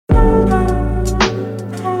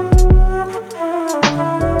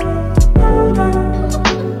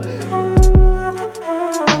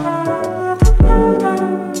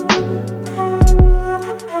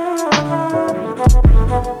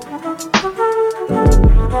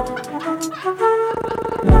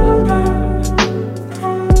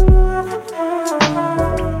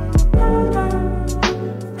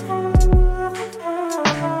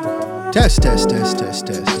Test.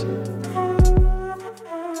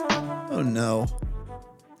 Oh no.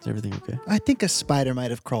 Is everything okay? I think a spider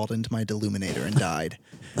might have crawled into my Deluminator and died.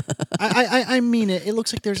 I mean it. It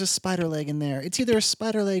looks like there's a spider leg in there. It's either a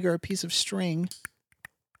spider leg or a piece of string.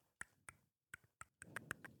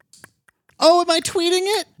 Oh, am I tweeting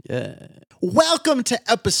it? Yeah. Welcome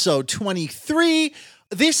to episode 23.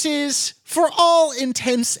 This is, for all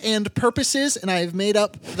intents and purposes, and I've made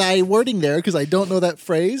up thy wording there because I don't know that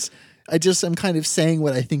phrase. I'm kind of saying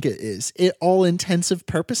what I think it is. All intensive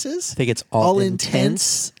purposes? I think it's all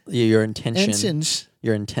intense. Your intention. Intentions.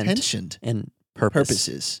 Your intent. Intentioned. And purpose.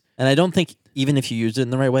 Purposes. And I don't think, even if you used it in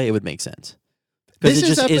the right way, it would make sense. Because it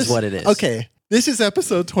just is what it is. Okay. This is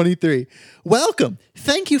episode 23. Welcome.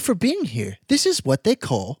 Thank you for being here. This is what they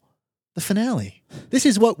call the finale. This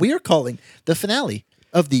is what we are calling the finale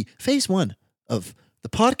of the phase one of the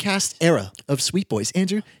podcast era of Sweet Boys.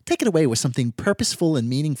 Andrew, take it away with something purposeful and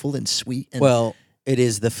meaningful and sweet. And Well, it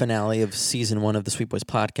is the finale of season one of the Sweet Boys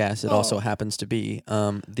podcast. It also happens to be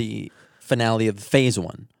the finale of phase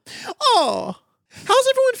one. Oh, how's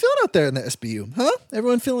everyone feeling out there in the SBU? Huh?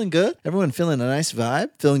 Everyone feeling good? Everyone feeling a nice vibe?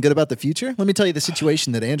 Feeling good about the future? Let me tell you the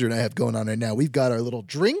situation that Andrew and I have going on right now. We've got our little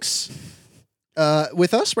drinks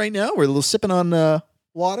with us right now. We're a little sipping on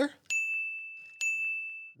water.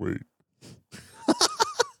 Wait.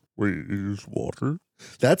 Wait, it is water?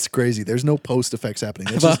 That's crazy. There's no post effects happening.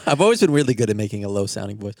 That's just, I've always been really good at making a low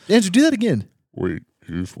sounding voice. Andrew, do that again. Wait,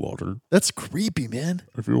 it is water? That's creepy, man.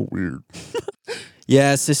 I feel weird.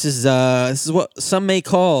 Yes, this is what some may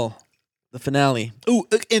call the finale. Ooh,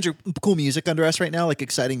 Andrew, cool music under us right now, like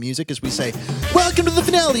exciting music as we say, welcome to the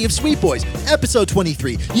finale of Sweet Boys, episode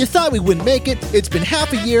 23. You thought we wouldn't make it. It's been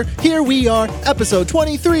half a year. Here we are, episode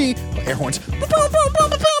 23. Air horns.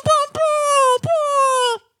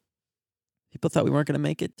 People thought we weren't going to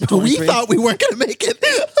make it. We thought we weren't going to make it,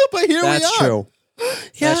 but here we are. That's true.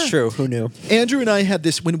 Yeah. That's true. Who knew? Andrew and I had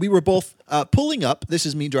this when we were both pulling up. This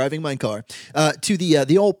is me driving my car to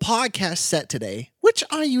the old podcast set today, which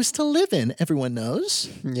I used to live in. Everyone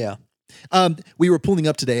knows. Yeah. We were pulling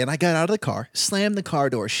up today, and I got out of the car, slammed the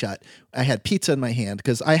car door shut. I had pizza in my hand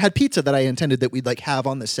because I had pizza that I intended that we'd have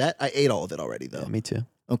on the set. I ate all of it already, though. Yeah, me too.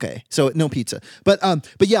 Okay, so no pizza. But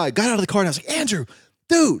yeah, I got out of the car and I was like, Andrew,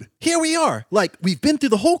 dude, here we are. We've been through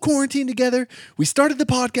the whole quarantine together. We started the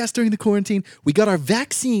podcast during the quarantine. We got our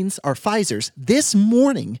vaccines, our Pfizers, this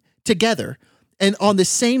morning together. And on the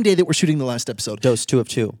same day that we're shooting the last episode. Dose 2 of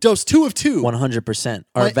 2. Dose 2 of 2. 100%.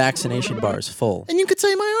 Our vaccination bar is full. And you could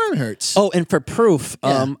say my arm hurts. Oh, and for proof,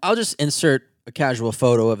 Yeah. I'll just insert a casual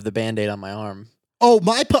photo of the Band-Aid on my arm. Oh,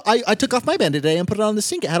 I took off my band today and put it on the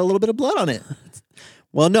sink. It had a little bit of blood on it.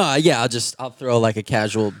 Well, no, yeah, I'll throw a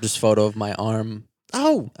casual just photo of my arm.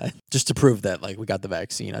 Oh. Just to prove that we got the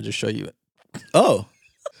vaccine. I'll just show you it. Oh.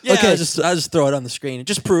 Yeah, Okay. I'll just throw it on the screen.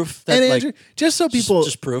 Just proof that And Andrew, just so people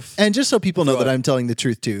just proof. And just so people know Throw that it. I'm telling the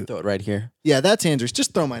truth too. Throw it right here. Yeah, that's Andrew's.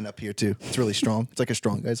 Just throw mine up here too. It's really strong. It's like a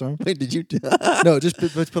strong guy's arm. Wait, did you do No,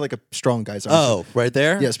 let's put like a strong guy's arm. Oh, right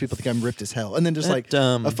there? Yes, people think I'm ripped as hell. And then just a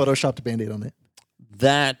photoshopped Band-Aid on it.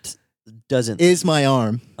 That doesn't Is my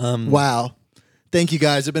arm. um Wow. Thank you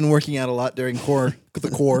guys. I've been working out a lot during the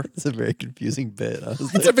core. It's a very confusing bit.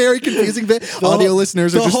 It's a very confusing bit. Audio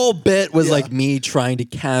listeners are The just whole bit was Yeah. me trying to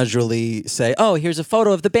casually say, "Oh, here's a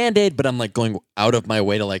photo of the Band-Aid," but I'm going out of my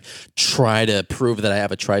way to try to prove that I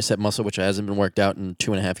have a tricep muscle, which hasn't been worked out in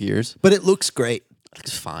 2.5 years. But it looks great.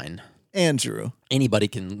 It's fine. Andrew. Anybody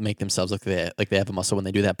can make themselves look like they have a muscle when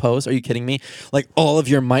they do that pose. Are you kidding me? All of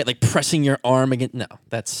your might, pressing your arm against. No,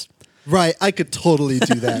 that's Right. I could totally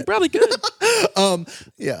do that. probably good.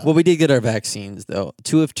 Yeah. Well, we did get our vaccines though,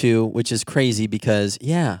 2 of 2, which is crazy because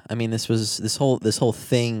this whole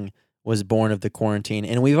thing was born of the quarantine,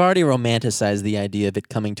 and we've already romanticized the idea of it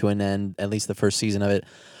coming to an end, at least the first season of it,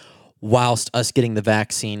 whilst us getting the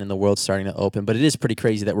vaccine and the world starting to open. But it is pretty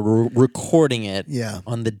crazy that we're recording it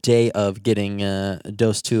on the day of getting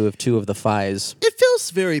dose 2 of 2 of the Pfizer. It feels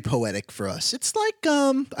very poetic for us. It's like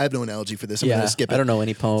I have no analogy for this. I'm going to skip it. I don't know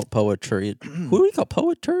any poetry. Who do we call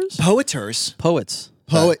poeters? Poeters.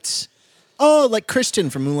 Poets. Oh, like Christian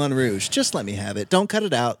from Moulin Rouge. Just let me have it. Don't cut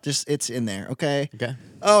it out. Just it's in there, okay? Okay.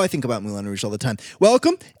 Oh, I think about Moulin Rouge all the time.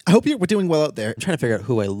 Welcome. I hope we're doing well out there. I'm trying to figure out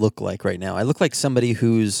who I look like right now. I look like somebody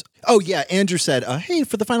who's Oh, yeah. Andrew said, hey,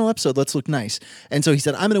 for the final episode, let's look nice. And so he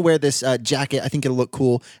said, I'm going to wear this jacket. I think it'll look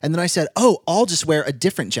cool. And then I said, I'll just wear a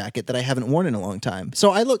different jacket that I haven't worn in a long time.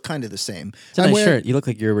 So I look kind of the same. It's a nice shirt. You look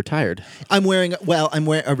like you're retired. I'm wearing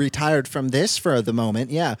retired from this for the moment.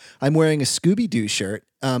 Yeah. I'm wearing a Scooby-Doo shirt.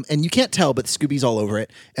 And you can't tell, but Scooby's all over it.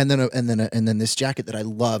 And then this jacket that I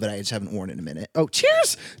love and I just haven't worn in a minute. Oh,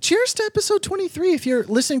 cheers! Cheers to episode 23. If you're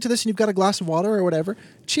listening to this and you've got a glass of water or whatever,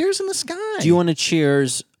 cheers in the sky. Do you want to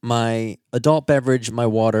cheers my adult beverage, my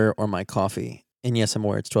water, or my coffee? And yes, I'm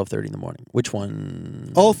aware it's 12:30 in the morning. Which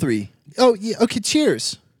one? All three. Oh, yeah. Okay,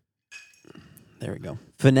 cheers. There we go.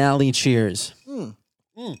 Finale cheers.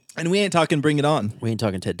 And we ain't talking Bring It On. We ain't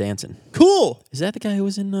talking Ted Danson. Cool. Is that the guy who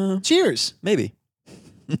was in... Cheers. Maybe.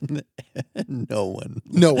 No one.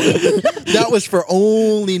 No one. That was for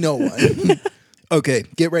only no one. Okay,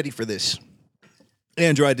 get ready for this.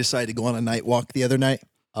 Andrew, I decided to go on a night walk the other night.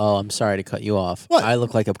 Oh, I'm sorry to cut you off. What? I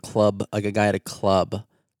look like a guy at a club.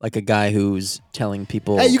 Like a guy who's telling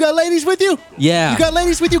people... Hey, you got ladies with you? Yeah. You got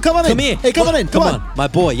ladies with you? Come on in. Come here. Hey, come on in. Come on. My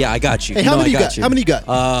boy. Yeah, I got you. Hey, You how know many I you got? you. How many you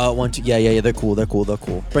got? 1, 2. Yeah. They're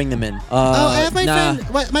cool. Bring them in. I have nah.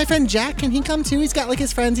 my friend Jack. Can he come too? He's got like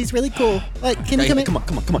his friends. He's really cool. Like, can he come in? Come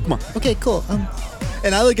on. Okay, cool.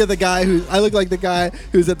 And I look at the guy I look like the guy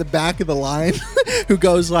who's at the back of the line who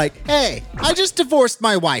goes like, hey, I just divorced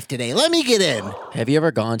my wife today. Let me get in. Have you ever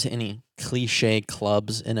gone to any cliche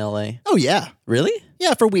clubs in LA? Oh, yeah. Really?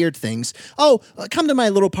 Yeah, for weird things. Oh, come to my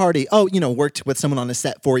little party. Oh, worked with someone on a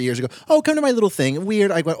set 4 years ago. Oh, come to my little thing.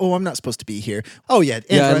 Weird. I go, I'm not supposed to be here. Oh, yeah.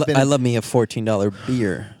 Andrew, I love me a $14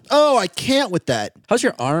 beer. Oh, I can't with that. How's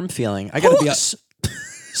your arm feeling? I gotta be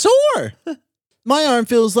sore. My arm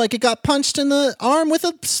feels like it got punched in the arm with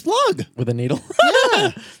a slug. with a needle.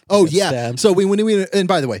 Yeah. Oh, Get yeah. stabbed. So and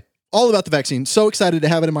by the way, all about the vaccine. So excited to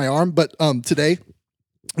have it in my arm. But today,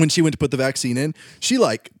 when she went to put the vaccine in, she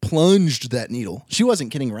like plunged that needle. She wasn't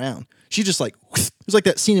kidding around. She just like, it was like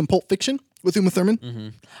that scene in Pulp Fiction with Uma Thurman. Mm-hmm.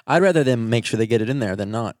 I'd rather them make sure they get it in there than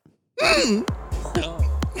not.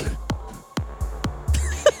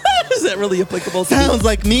 Is that really applicable? Sounds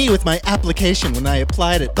like me with my application when I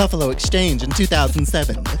applied at Buffalo Exchange in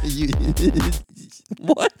 2007.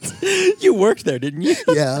 What? You worked there, didn't you?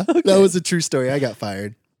 Yeah, that was a true story. I got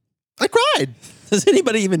fired. I cried. Does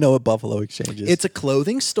anybody even know what Buffalo Exchange is? It's a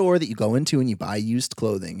clothing store that you go into and you buy used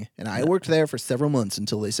clothing. And I worked there for several months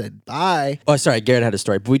until they said, bye. Oh, sorry. Garrett had a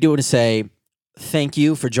story. But we do want to say thank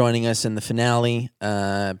you for joining us in the finale.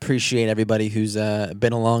 Appreciate everybody who's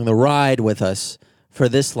been along the ride with us for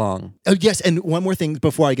this long. Oh, yes. And one more thing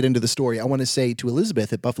before I get into the story, I want to say to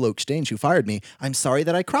Elizabeth at Buffalo Exchange, who fired me, I'm sorry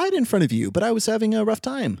that I cried in front of you, but I was having a rough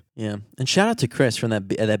time. Yeah. And shout out to Chris from that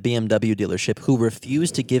BMW dealership who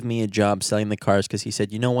refused to give me a job selling the cars because he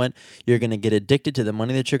said, you know what? You're going to get addicted to the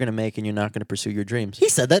money that you're going to make and you're not going to pursue your dreams. He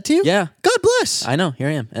said that to you? Yeah. God bless. I know. Here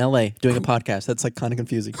I am in LA doing a podcast. That's like kind of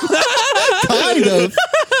confusing. Kind of.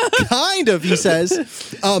 Kind of, he says.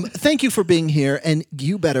 Thank you for being here. And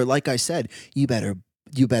you better, like I said, you better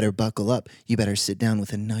buckle up. You better sit down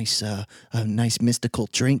with a nice mystical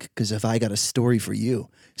drink, because if I got a story for you.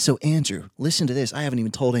 So Andrew, listen to this. I haven't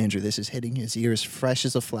even told Andrew this is hitting his ears fresh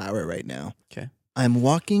as a flower right now. Okay. I'm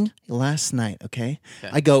walking last night, okay?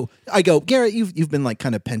 I go, Garrett, you've been like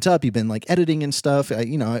kind of pent up. You've been like editing and stuff. Sure.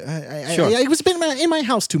 I was been in my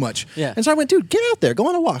house too much. Yeah. And so I went, dude, get out there, go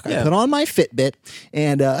on a walk. Yeah. I put on my Fitbit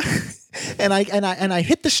and and I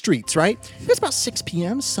hit the streets, right? It was about 6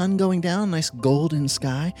 p.m., sun going down, nice golden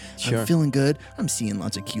sky. Sure. I'm feeling good. I'm seeing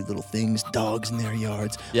lots of cute little things, dogs in their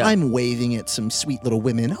yards. Yeah. I'm waving at some sweet little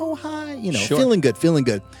women. Oh, hi. Sure. Feeling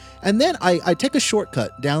good. And then I take a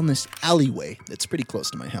shortcut down this alleyway that's pretty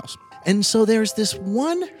close to my house. And so there's this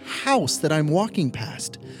one house that I'm walking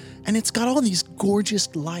past, and it's got all these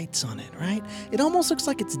gorgeous lights on it, right? It almost looks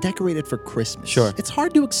like it's decorated for Christmas. Sure. It's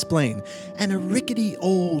hard to explain. And a rickety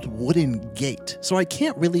old wooden gate. So I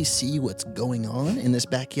can't really see what's going on in this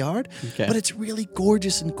backyard, Okay. but it's really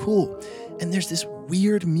gorgeous and cool. And there's this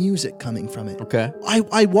weird music coming from it. Okay.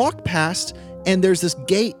 I walk past, and there's this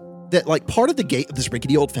gate that, like, part of the gate of this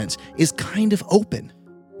rickety old fence is kind of open.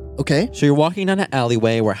 Okay? So you're walking down an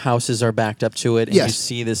alleyway where houses are backed up to it, and Yes. you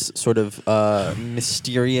see this sort of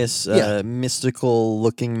mysterious, Yeah.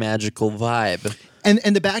 mystical-looking, magical vibe. And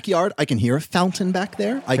in the backyard, I can hear a fountain back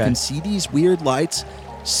there. I Okay. can see these weird lights.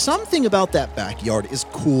 Something about that backyard is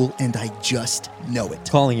cool, and I just know it.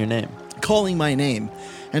 Calling your name. Calling my name.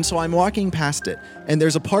 And so I'm walking past it, and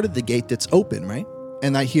there's a part of the gate that's open, right?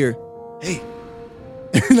 And I hear, hey.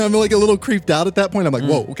 And I'm like a little creeped out at that point. I'm like,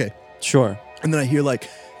 whoa, okay. Sure. And then I hear like,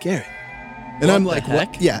 Garrett, And I'm What like, the what?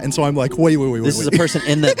 heck? Yeah. And so I'm like, wait. This is a wait. person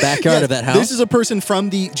in the backyard Yes, of that house? This is a person from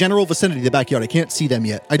the general vicinity of the backyard. I can't see them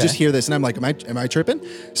yet. I just Okay. hear this and I'm like, am I tripping?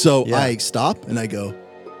 So Yeah. I stop and I go,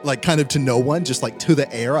 like, kind of to no one, just like to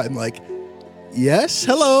the air. I'm like, yes,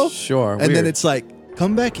 hello. Sure. And then weird. it's like,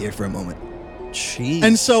 come back here for a moment. Jeez.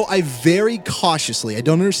 And so I very cautiously, I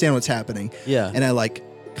don't understand what's happening. Yeah. And I like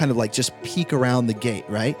kind of like just peek around the gate,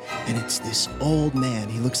 right? And it's this old man.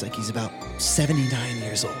 He looks like he's about 79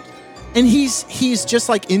 years old. And he's just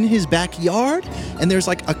like in his backyard, and there's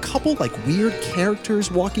like a couple like weird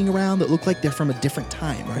characters walking around that look like they're from a different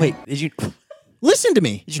time, right? Wait, did you Listen to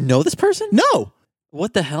me. know this person? No.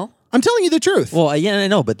 What the hell? I'm telling you the truth. Well, yeah, I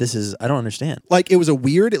know, but I don't understand. Like it was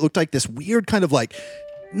it looked like this weird kind of like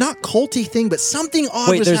not culty thing, but something odd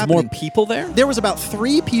Wait, was there's happening. more people there? There was about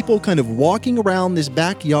 3 people kind of walking around this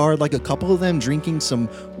backyard, like a couple of them drinking some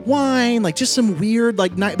wine, like just some weird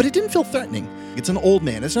like night, but it didn't feel threatening. It's an old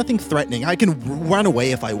man. It's nothing threatening. I can run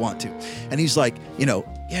away if I want to. And he's like,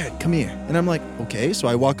 yeah, come here. And I'm like, okay. So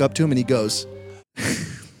I walk up to him and he goes,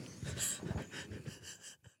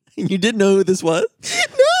 You didn't know who this was?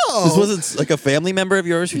 no. This wasn't like a family member of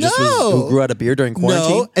yours who just No. who grew out of beer during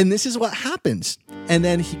quarantine? No, and this is what happens. And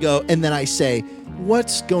then and then I say,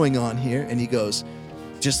 what's going on here? And he goes,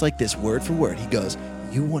 just like this, word for word. He goes,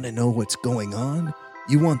 you want to know what's going on?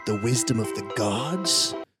 You want the wisdom of the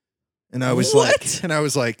gods? And I was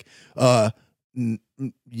like,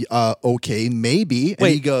 okay, maybe. And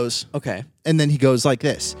Wait. he goes, Okay. and then he goes like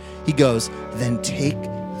this. He goes, then take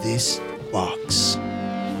this box.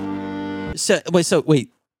 Wait.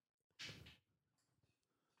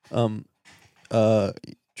 Trying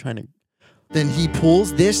to. Then he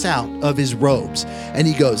pulls this out of his robes and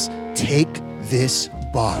he goes, take this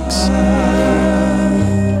box.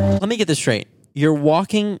 Let me get this straight. You're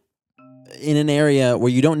walking in an area where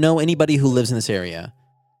you don't know anybody who lives in this area,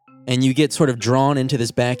 and you get sort of drawn into this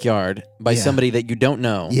backyard by Yeah. somebody that you don't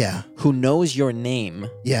know, Yeah, who knows your name,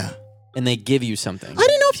 yeah. and they give you something. I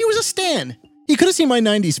didn't know if he was a stan. He could have seen my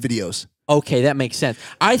 90s videos. Okay, that makes sense.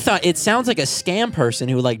 I thought it sounds like a scam person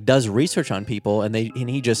who like does research on people, and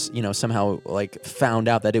he just somehow like found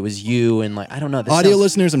out that it was you, and like I don't know. This Audio sounds-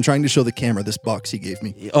 listeners, I'm trying to show the camera this box he gave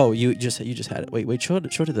me. Oh, you just had it. Wait, show it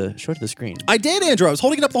to the screen. I did, Andrew. I was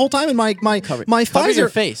holding it up the whole time, and my Cover Pfizer your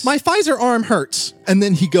face. my Pfizer arm hurts. And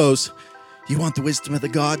then he goes, "You want the wisdom of the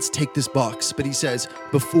gods? Take this box." But he says,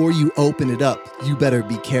 "Before you open it up, you better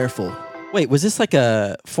be careful." Wait, was this like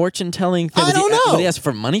a fortune telling thing? I don't know. Did he ask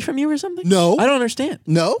for money from you or something? No. I don't understand.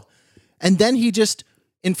 No, and then he just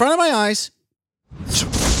in front of my eyes.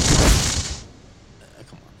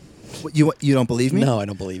 What, you don't believe me? No, I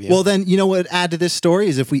don't believe you. Well, then you know what would add to this story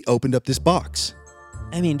is if we opened up this box.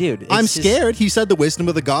 I mean, dude, it's I'm just scared. He said the wisdom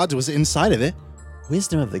of the gods was inside of it.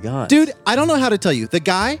 Wisdom of the gods, Dude, I don't know how to tell you. The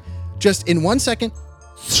guy just in 1 second,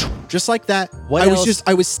 just like that. What I else?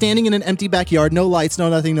 was standing in an empty backyard, no lights, no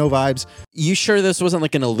nothing, no vibes. You sure this wasn't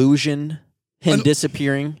like an illusion? Him An-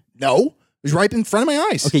 disappearing? No, it was right in front of my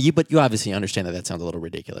eyes. Okay, but you obviously understand that sounds a little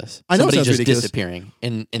ridiculous. I know it Somebody sounds just ridiculous. disappearing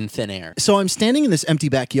in thin air. So I'm standing in this empty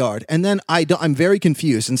backyard, and then I'm very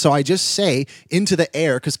confused, and so I just say into the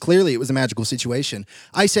air because clearly it was a magical situation.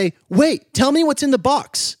 I say, "Wait, tell me what's in the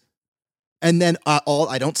box." And then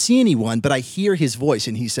I don't see anyone, but I hear his voice,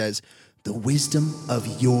 and he says, "The wisdom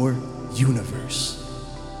of your universe."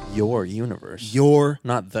 Your universe, Your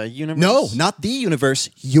not the universe. No, not the universe,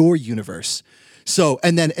 your universe. So,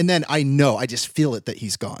 and then I know, I just feel it that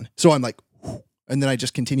he's gone. So I'm like, whew, and then I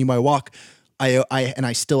just continue my walk.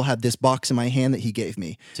 I still have this box in my hand that he gave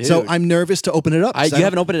me. So Dude. I'm nervous to open it up. 'cause I You don't-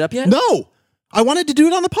 haven't opened it up yet. No, I wanted to do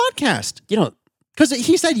it on the podcast You know, because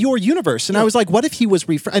he said your universe, and I was like, what if he was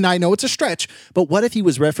and I know it's a stretch, but what if he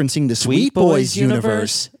was referencing the Sweet Boys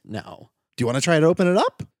universe? No, Do you want to try to open it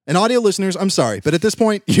up? And audio listeners, I'm sorry, but at this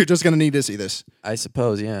point, you're just gonna need to see this. I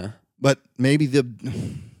suppose. Yeah, But maybe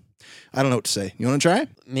I don't know what to say. You want to try?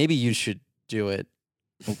 maybe you should do it.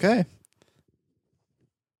 Okay.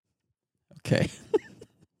 Okay.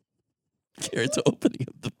 Garrett's opening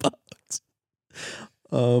up the box.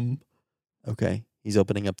 Okay. He's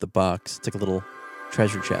opening up the box. It's like a little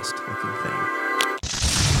treasure chest looking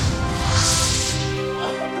thing.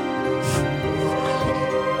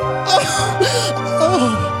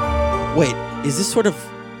 Wait, is this sort of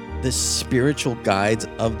the spiritual guides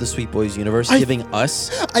of the Sweet Boys universe giving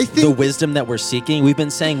us I the think wisdom that we're seeking? We've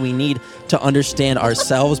been saying we need to understand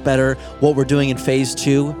ourselves better, what we're doing in phase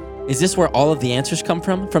 2. Is this where all of the answers come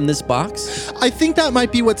from this box? I think that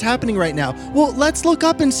might be what's happening right now. Well, let's look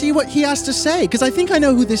up and see what he has to say because I think I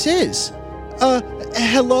know who this is.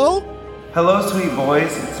 Hello? Hello, sweet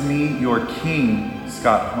boys. It's me, your king,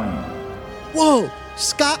 Scott Hoyne. Whoa,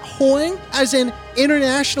 Scott Hoying, as in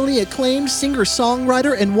internationally acclaimed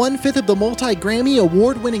singer-songwriter and 1/5 of the multi-Grammy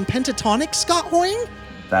award-winning Pentatonic Scott Hoying?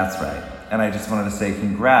 That's right. And I just wanted to say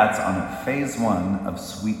congrats on phase 1 of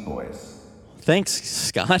Sweet Boys. Thanks,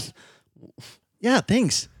 Scott. Yeah,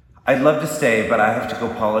 thanks. I'd love to stay, but I have to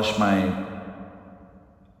go polish my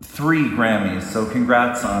 3 Grammys. So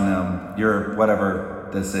congrats on your whatever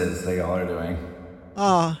this is that y'all are doing.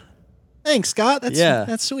 Thanks, Scott.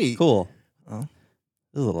 That's sweet. Cool. A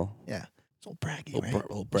little. Yeah. It's all braggy, right?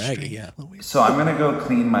 Little braggy, Straight. yeah. Little weird. So I'm gonna go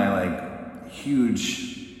clean my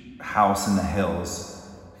huge house in the hills.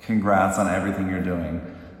 Congrats on everything you're doing.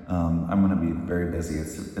 I'm gonna be very busy.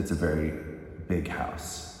 It's a very big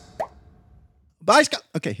house. Bye, Scott.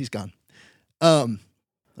 Okay, he's gone.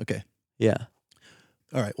 Okay. Yeah.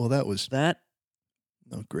 All right. Well, that was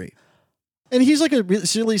great. And he's like a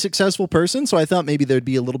really successful person, so I thought maybe there'd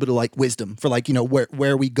be a little bit of like wisdom for like,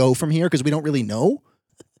 where we go from here, because we don't really know.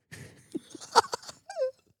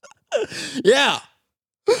 Yeah.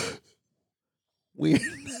 Weird.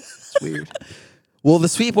 It's weird. Well, the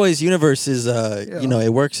Sweet Boys universe is,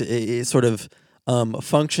 it works. It sort of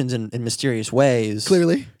functions in mysterious ways.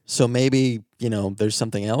 Clearly. So maybe there's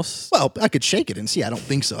something else. Well, I could shake it and see. I don't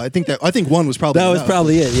think so. I think one was probably That was enough.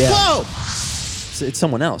 probably it. Yeah. Whoa! It's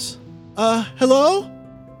someone else. Hello?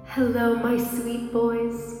 Hello, my sweet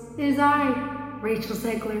boys. It is I, Rachel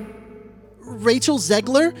Zegler. Rachel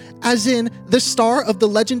Zegler, as in the star of the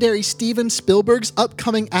legendary Steven Spielberg's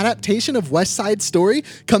upcoming adaptation of West Side Story,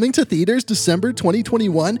 coming to theaters December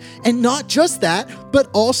 2021. And not just that, but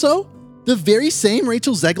also the very same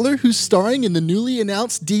Rachel Zegler who's starring in the newly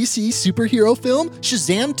announced DC superhero film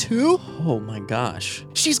Shazam 2. Oh my gosh.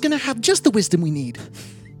 She's gonna have just the wisdom we need.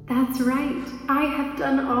 That's right. I have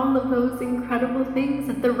done all of those incredible things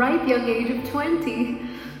at the ripe young age of 20.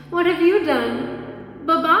 What have you done?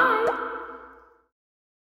 Bye-bye.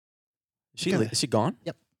 Is she gone?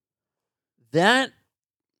 Yep. That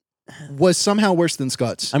Was somehow worse than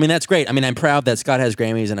Scott's. I mean, that's great. I mean, I'm proud that Scott has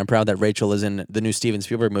Grammys, and I'm proud that Rachel is in the new Steven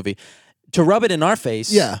Spielberg movie. To rub it in our face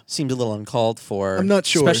seemed a little uncalled for. I'm not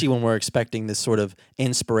sure. Especially when we're expecting this sort of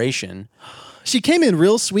inspiration. She came in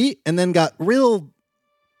real sweet and then got real...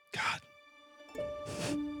 God.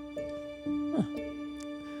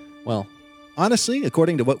 Well, honestly,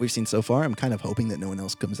 according to what we've seen so far, I'm kind of hoping that no one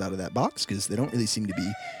else comes out of that box because they don't really seem to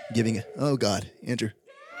be giving it. Oh, God. Andrew.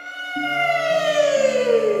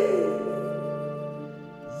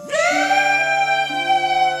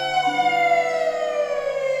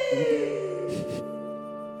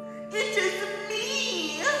 It is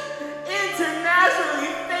me,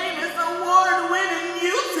 internationally famous award-winning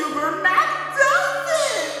YouTuber Matt Dawson.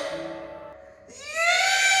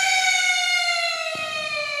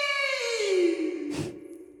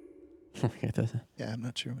 Yeah, I'm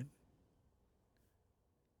not sure.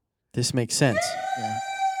 This makes sense. Yeah.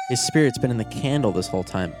 His spirit's been in the candle this whole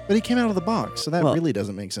time. But he came out of the box, so that Well, really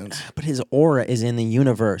doesn't make sense. But his aura is in the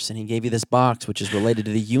universe, and he gave you this box, which is related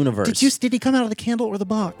to the universe. Did he come out of the candle or the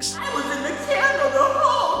box? I was in the candle the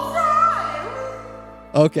whole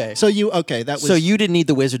time. Okay. So that was... So you didn't need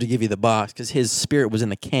the wizard to give you the box because his spirit was in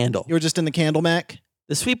the candle. You were just in the candle, Mac?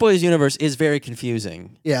 The Sweet Boys universe is very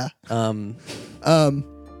confusing. Yeah.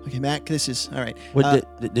 Okay, Mac, this is... All right.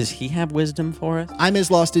 Does he have wisdom for us? I'm as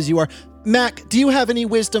lost as you are. Mac, do you have any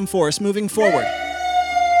wisdom for us moving forward?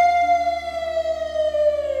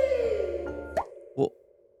 Well,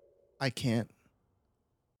 I can't.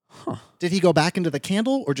 Huh. Did he go back into the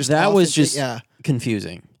candle or just... That off was into- just Yeah.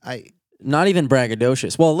 confusing. Not even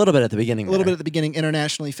braggadocious. Well, a little bit at the beginning. A little bit at the beginning,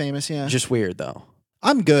 internationally famous, yeah. Just weird, though.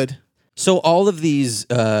 I'm good. So all of these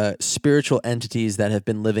spiritual entities that have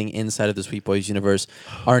been living inside of the Sweet Boys universe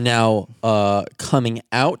are now coming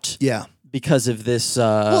out. Yeah. Because of this...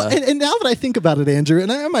 Well, and now that I think about it, Andrew, and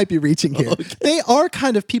I might be reaching here, they are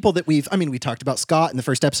kind of people that we talked about Scott in the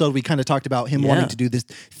first episode. We kind of talked about him wanting to do this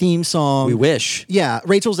theme song. We wish. Yeah.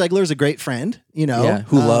 Rachel Zegler is a great friend, Yeah,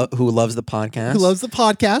 who loves the podcast. Who loves the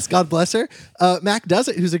podcast. God bless her. Mac does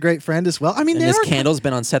it, who's a great friend as well. I mean, and his candle's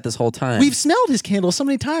been on set this whole time. We've smelled his candle so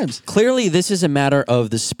many times. Clearly, this is a matter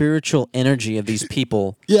of the spiritual energy of these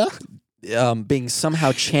people. Yeah. Being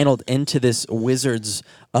somehow channeled into this wizard's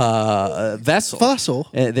vessel. Fossil.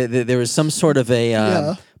 There was some sort of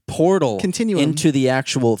a portal Continuum. into the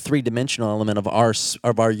actual three-dimensional element of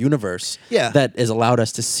our universe that has allowed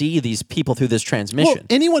us to see these people through this transmission. Well,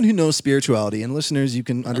 anyone who knows spirituality, and listeners, you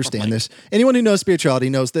can understand this. Anyone who knows spirituality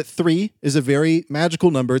knows that 3 is a very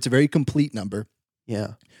magical number. It's a very complete number. Yeah.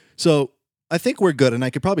 So I think we're good, and I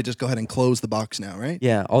could probably just go ahead and close the box now, right?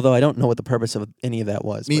 Yeah, although I don't know what the purpose of any of that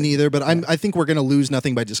was. Me but- neither, but I think we're going to lose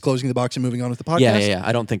nothing by just closing the box and moving on with the podcast. Yeah.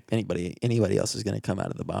 I don't think anybody else is going to come out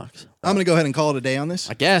of the box. I'm going to go ahead and call it a day on this.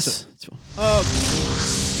 I guess.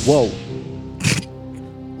 Whoa.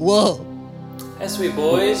 Whoa. Hey, sweet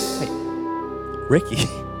boys.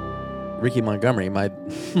 Ricky Montgomery, my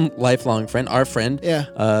lifelong friend, our friend,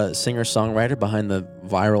 Yeah. singer-songwriter behind the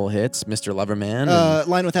viral hits, Mr. Loverman.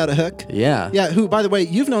 Line Without a Hook. Yeah. Yeah, who, by the way,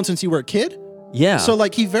 you've known since you were a kid. Yeah. So,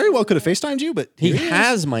 like, he very well could have FaceTimed you, but he here is.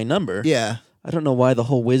 has my number. Yeah. I don't know why the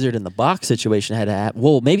whole wizard in the box situation had to happen.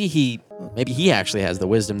 Well, maybe he actually has the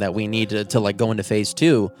wisdom that we need to like go into phase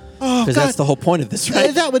 2. Oh, Because God. that's the whole point of this,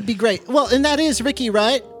 right? That would be great. Well, and that is Ricky,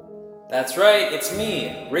 right? That's right, it's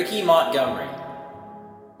me, Ricky Montgomery.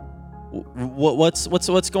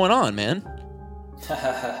 What's going on, man?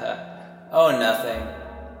 Oh, nothing.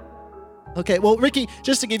 Okay, well, Ricky,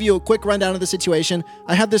 just to give you a quick rundown of the situation,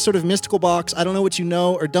 I have this sort of mystical box. I don't know what you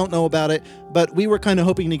know or don't know about it, but we were kind of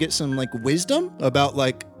hoping to get some, like, wisdom about,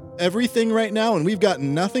 like, everything right now, and we've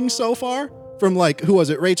gotten nothing so far from, like, who was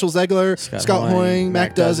it? Rachel Zegler, Scott Hoying,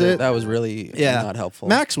 Mac Does It. That was really not helpful.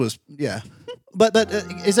 Max was, yeah. But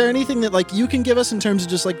is there anything that, like, you can give us in terms of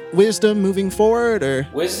just, like, wisdom moving forward, or?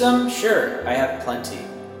 Wisdom? Sure, I have plenty.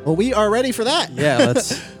 Well, we are ready for that. Yeah,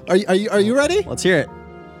 let's Are you ready? let's hear it.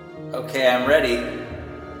 Okay, I'm ready.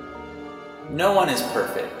 No one is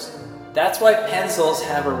perfect. That's why pencils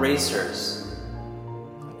have erasers.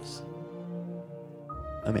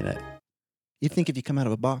 I mean, You'd think if you come out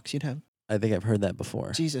of a box, you'd have. I think I've heard that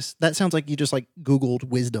before. Jesus, that sounds like you just, like, Googled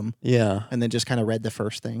wisdom Yeah. and then just kind of read the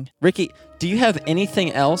first thing. Ricky, do you have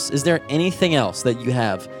anything else? Is there anything else that you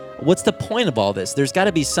have? What's the point of all this? There's got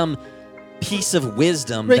to be some piece of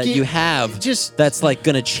wisdom that Ricky, you have just- that's like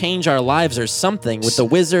going to change our lives or something with the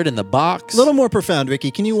wizard in the box. A little more profound,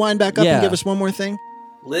 Ricky. Can you wind back up Yeah. and give us one more thing?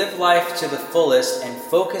 Live life to the fullest and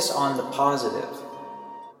focus on the positive.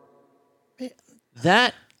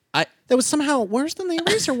 That That was somehow worse than the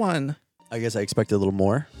eraser one. I guess I expected a little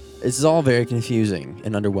more. This is all very confusing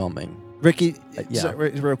and underwhelming. Ricky, yeah. sorry,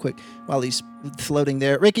 real quick, while he's floating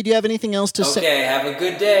there. Ricky, do you have anything else to say? Okay, have a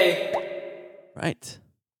good day. Right.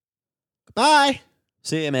 Bye.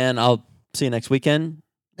 See you, man. I'll see you next weekend.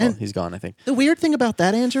 And- He's gone, I think. The weird thing about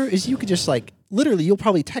that, Andrew, is you could just, like, literally, you'll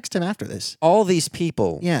probably text him after this. All these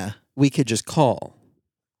people Yeah. we could just call.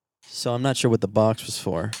 So I'm not sure what the box was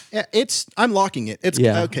for. Yeah, I'm locking it. It's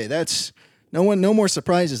Yeah. okay. That's no more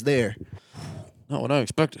surprises there. Not what I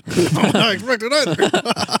expected. Not expected either.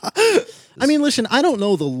 I mean, listen, I don't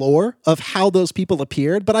know the lore of how those people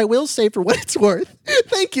appeared, but I will say for what it's worth,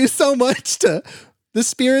 thank you so much to the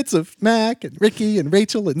spirits of Mac and Ricky and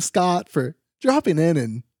Rachel and Scott for dropping in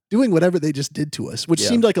and doing whatever they just did to us, which Yeah.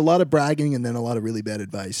 seemed like a lot of bragging and then a lot of really bad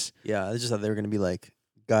advice. Yeah, I just thought they were going to be like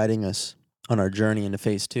guiding us on our journey into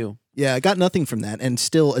phase 2. Yeah, I got nothing from that, and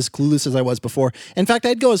still as clueless as I was before. In fact,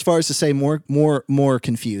 I'd go as far as to say more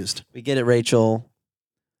confused. We get it, Rachel.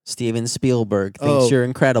 Steven Spielberg thinks Oh. you're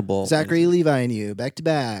incredible. Zachary Levi and you, back to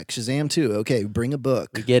back. Shazam 2. Okay, bring a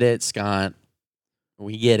book. We get it, Scott.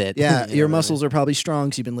 We get it. Yeah, You your know, muscles are probably strong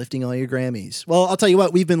because you've been lifting all your Grammys. Well, I'll tell you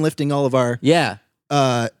what, we've been lifting all of our. Yeah,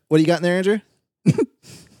 What do you got in there, Andrew?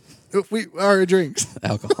 Our drinks.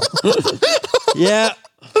 alcohol. Yeah.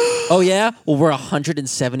 Oh, yeah? Well, we're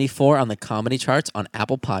 174 on the comedy charts on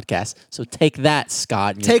Apple Podcasts. So take that,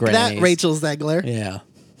 Scott. And your Take that, Grammys. Rachel Zegler. Yeah.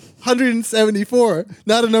 174.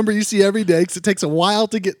 Not a number you see every day because it takes a while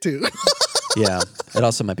to get to. Yeah. It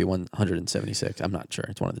also might be 176. I'm not sure.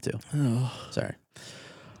 It's one of the two. Oh. Sorry.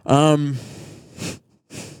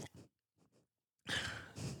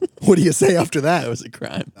 What do you say after that? That was a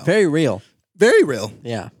crime. Very real. Very real.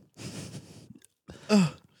 Yeah.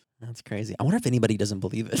 That's crazy. I wonder if anybody doesn't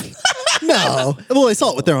believe it. No. Well, they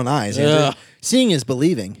saw it with their own eyes. Andrew. Yeah. Seeing is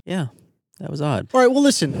believing. Yeah. That was odd. All right, well,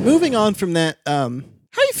 listen, moving on from that, how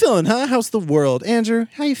you feeling, huh? How's the world? Andrew,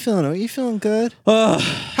 how you feeling? Are you feeling good?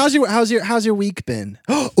 How's your week been?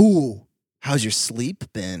 Ooh, how's your sleep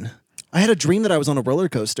been? I had a dream that I was on a roller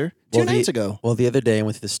coaster two nights ago. Well, the other day I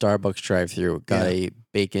went to the Starbucks drive-thru, got Yeah. a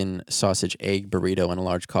bacon, sausage, egg burrito and a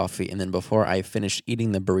large coffee, and then before I finished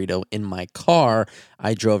eating the burrito in my car,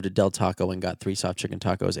 I drove to Del Taco and got 3 soft chicken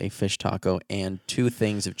tacos, a fish taco, and 2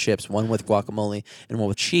 things of chips, one with guacamole and one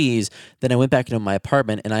with cheese. Then I went back into my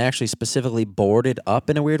apartment, and I actually specifically boarded up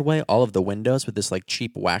in a weird way all of the windows with this like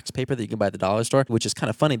cheap wax paper that you can buy at the dollar store, which is kind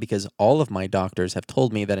of funny because all of my doctors have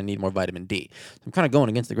told me that I need more vitamin D. So I'm kind of going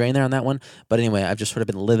against the grain there on that one. But anyway, I've just sort of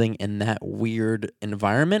been living in that weird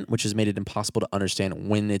environment, which has made it impossible to understand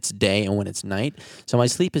when it's day and when it's night. So my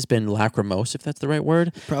sleep has been lachrymose, if that's the right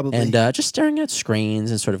word. Probably. And just staring at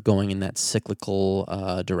screens and sort of going in that cyclical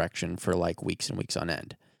direction for like weeks and weeks on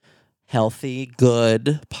end. Healthy,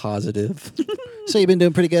 good, positive. So you've been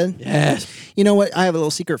doing pretty good? Yes. You know what? I have a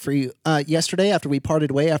little secret for you. Yesterday, after we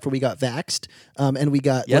parted way, after we got vaxxed, and we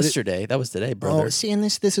got... Yesterday. That was today, brother. Oh, see, and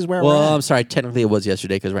this is where Well, we're at. I'm sorry. Technically, it was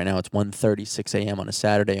yesterday because right now it's 1:36 a.m. on a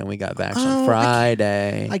Saturday, and we got vaxxed on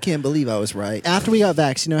Friday. I can't believe I was right. After we got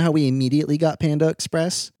vaxxed, you know how we immediately got Panda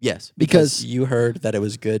Express? Yes, Because- you heard that it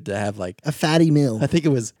was good to have like A fatty meal. I think it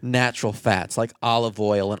was natural fats like olive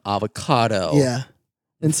oil and avocado. Yeah.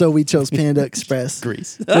 And so we chose Panda Express,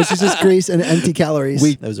 Grease. which is just grease and empty calories.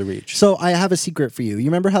 That was a reach. So I have a secret for you. You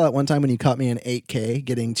remember how that one time when you caught me in 8K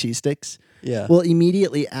getting cheese sticks? Yeah. Well,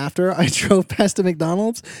 immediately after, I drove past a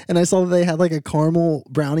McDonald's and I saw that they had like a caramel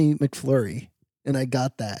brownie McFlurry, and I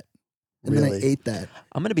got that. And then I Really? ate that.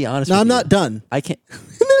 I'm gonna be honest. No, with I'm you. not done. I can't. And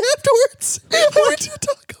then afterwards, I went to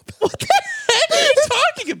Taco Bell. What the heck are you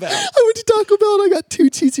talking about? I went to Taco Bell and I got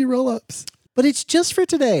 2 cheesy roll-ups. But it's just for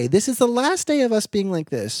today. This is the last day of us being like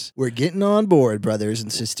this. We're getting on board, brothers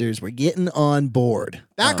and sisters. We're getting on board.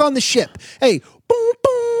 Back on the ship. Hey, boom,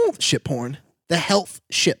 boom. Ship horn. The health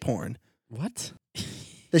ship horn. What?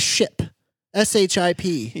 The ship.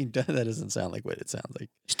 S-H-I-P. That doesn't sound like what it sounds like.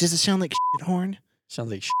 Does it sound like shit horn?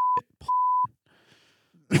 Sounds like shit.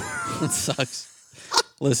 It sucks.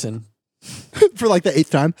 Listen. For like the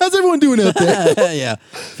 8th time. How's everyone doing out there? Yeah.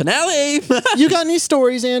 Finale. You got any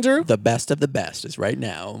stories, Andrew? The best of the best is right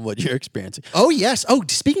now what you're experiencing. Oh, yes. Oh,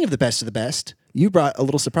 speaking of the best, you brought a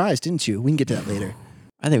little surprise, didn't you? We can get to that later.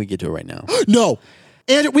 I think we get to it right now. No.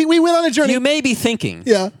 Andrew, we went on a journey. You may be thinking,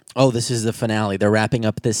 Yeah. oh, this is the finale. They're wrapping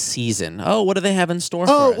up this season. Oh, what do they have in store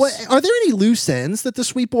Oh, for us? are there any loose ends that the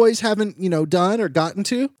Sweet Boys haven't, done or gotten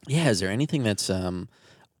to? Yeah, is there anything that's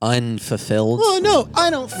unfulfilled? Oh, no, I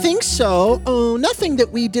don't think so. Oh, nothing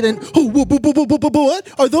that we didn't. Oh,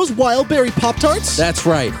 what? Are those wild berry Pop-Tarts? That's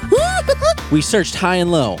right. We searched high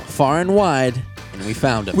and low, far and wide, and we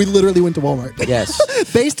found them. We literally went to Walmart. Yes.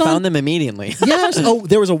 Based on. Found them immediately. Yes. Oh,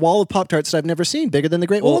 there was a wall of Pop-Tarts that I've never seen, bigger than the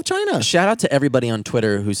Great Wall of China. Shout out to everybody on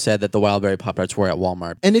Twitter who said that the Wildberry Pop-Tarts were at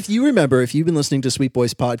Walmart. And if you remember, if you've been listening to Sweet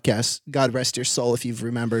Boys podcast, God rest your soul if you've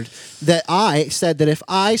remembered, that I said that if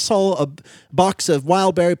I saw a box of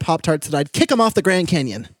wild berry Pop-Tarts that I'd kick them off the Grand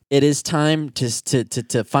Canyon. It is time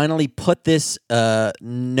to finally put this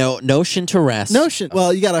notion to rest. Notion.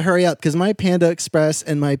 Well, you got to hurry up because my Panda Express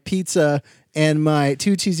and my pizza and my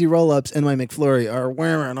 2 cheesy roll-ups and my McFlurry are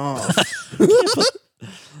wearing off.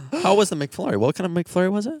 How was the McFlurry? What kind of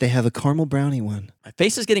McFlurry was it? They have a caramel brownie one. My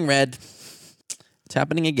face is getting red. It's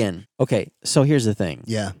happening again. Okay, so here's the thing.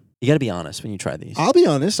 Yeah. You got to be honest when you try these. I'll be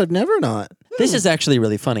honest, I've never not. This is actually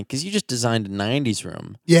really funny because you just designed a 90s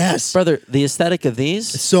room. Yes. Brother, the aesthetic of these,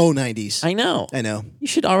 So 90s. I know. I know. You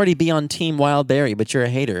should already be on Team Wildberry, but you're a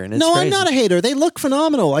hater, and it's No, crazy. I'm not a hater. They look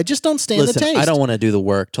phenomenal. I just don't stand Listen, the taste. I don't want to do the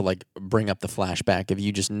work to like bring up the flashback of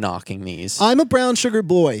you just knocking these. I'm a brown sugar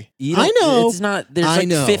boy. You I don't- know. It's not. There's I like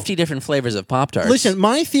know. 50 different flavors of Pop-Tarts. Listen,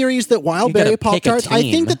 my theory is that wild You gotta berry pick a Pop-Tarts, I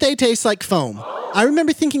team. think that they taste like foam. I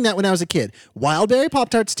remember thinking that when I was a kid. Wild berry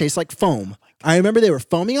Pop-Tarts taste like foam. I remember they were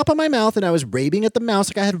foaming up on my mouth and I was raving at the mouse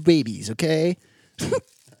like I had rabies, okay?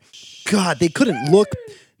 God, they couldn't look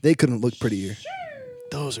prettier.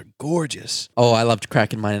 Those are gorgeous. Oh, I loved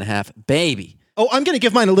cracking mine in half. Baby, Oh, I'm going to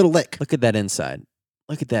give mine a little lick. look at that inside.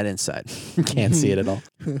 Look at that inside. You can't see it at all.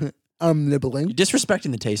 I'm nibbling. You're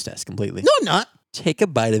disrespecting the taste test completely. No, I'm not. Take a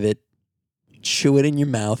bite of it. Chew it in your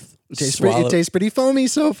mouth. It tastes, swallow. it tastes pretty foamy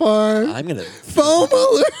so far. I'm gonna. Foam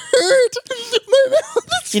alert! My mouth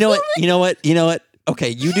is You know what? You know what? You know what? Okay,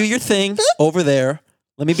 you do your thing over there.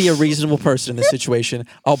 Let me be a reasonable person in this situation.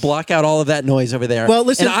 I'll block out all of that noise over there. Well,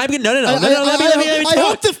 listen. And I'm gonna no. I Let me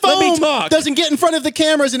hope talk. the Let me foam talk. doesn't get in front of the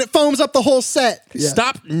cameras and it foams up the whole set. Yeah.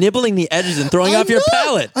 Stop nibbling the edges and throwing I'm off your not.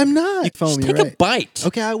 palate. I'm not. Just Foam, take you're a right. bite.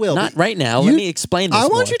 Okay, I will. Not but right now. you- Let me explain this I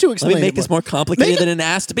want more. you to explain Let me it make this more. more complicated Make than it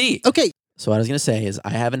has to be. Okay. So what I was going to say is I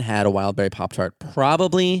haven't had a Wildberry Pop-Tart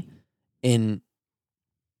probably in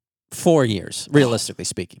 4 years, realistically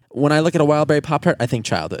speaking. When I look at a Wildberry Pop-Tart, I think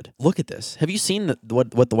childhood. Look at this. Have you seen what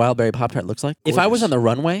the Wildberry Pop-Tart looks like? If I was Gorgeous. on the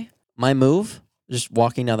runway, my move, just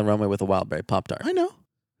walking down the runway with a Wildberry Pop-Tart. I know.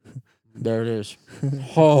 There it is.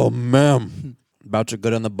 Oh, man. About to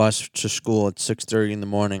get on the bus to school at 6:30 in the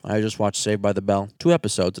morning. I just watched Saved by the Bell. 2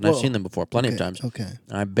 episodes, and I've Whoa. seen them before plenty of Okay, times. Okay.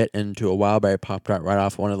 And I bit into a Wildberry Pop-Tart right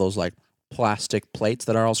off one of those like plastic plates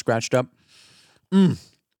that are all scratched up.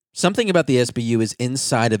 Something about the SBU is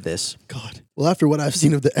inside of this. God. Well, after what I've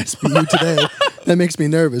seen of the SBU today, that makes me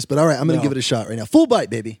nervous. But all right, I'm going to No. give it a shot right now. Full bite,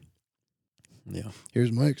 baby. Yeah.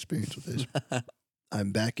 Here's my experience with this.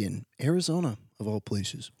 I'm back in Arizona, of all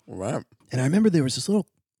places. Right. And I remember there was this little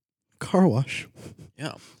car wash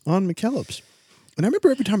Yeah. on McKellips. And I remember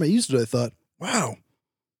every time I used it, I thought, wow,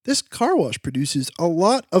 this car wash produces a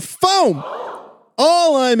lot of foam.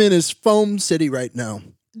 All I'm in is Foam City right now.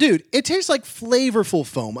 Dude, it tastes like flavorful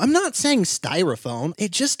foam. I'm not saying styrofoam.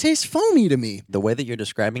 It just tastes foamy to me. The way that you're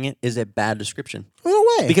describing it is a bad description. No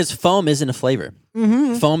way. Because foam isn't a flavor.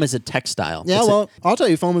 Mm-hmm. Foam is a textile. Yeah, It's well, I'll tell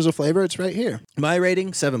you, foam is a flavor. It's right here. My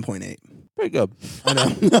rating, 7.8. pretty good. I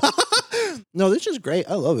know. No, this is great.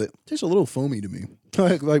 I love it. Tastes a little foamy to me.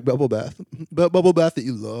 Like bubble bath. Bubble bath that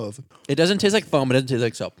you love. It doesn't taste like foam. It doesn't taste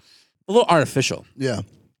like soap. A little artificial. Yeah.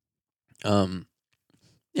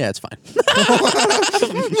 Yeah, it's fine.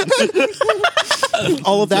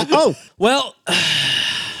 All of that. Oh, Well,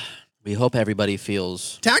 we hope everybody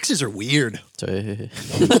feels. taxes are weird. Tweet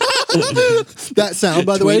That sound,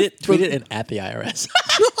 by the way. it and at the IRS.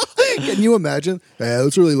 Can you imagine? Hey,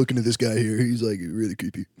 let's really look into this guy here. He's like really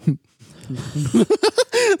creepy.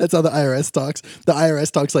 That's how the IRS talks. The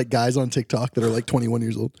IRS talks like guys on TikTok that are like 21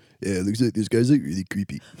 years old. Yeah, it looks like this guy's like really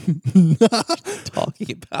creepy.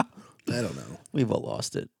 Talking about. I don't know. We've all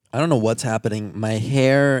lost it. I don't know what's happening. My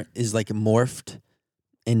hair is like morphed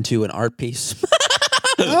into an art piece.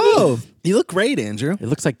 Oh, you look great, Andrew. It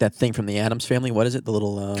looks like that thing from the Addams Family. What is it? The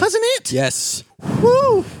little Cousin It? Yes.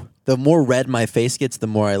 Woo! The more red my face gets, the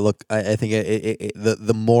more I look. I think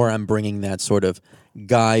the more I'm bringing that sort of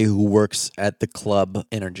guy who works at the club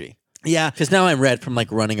energy. Yeah. Because now I'm red from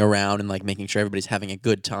like running around and like making sure everybody's having a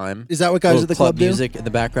good time. Is that what guys Little at the club do? music in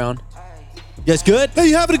the background. You guys good? Hey,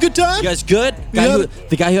 you having a good time? You guys good? Yeah.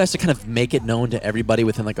 The guy who has to kind of make it known to everybody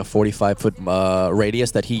within like a 45-foot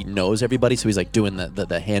radius that he knows everybody. So he's like doing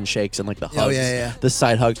the handshakes and like the hugs. yeah. The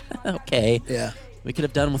side hugs. Okay. Yeah. We could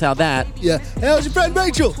have done without that. Yeah. Hey, how's your friend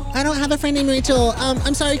Rachel? I don't have a friend named Rachel.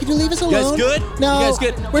 I'm sorry. Could you leave us alone? You guys good? No. You guys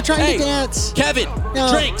good? We're trying Hey, to dance. Kevin,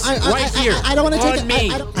 No, drinks right here. I don't want to take on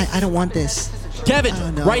it. me. I don't want this. Kevin,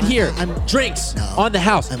 no, right here. I'm- Drinks No. on the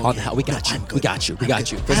house. I'm On okay. the house. We got you. I'm good. We got you. We I'm got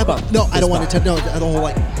good. you. I Fist have a- bump. No, I Fist don't want bump. to. No, I don't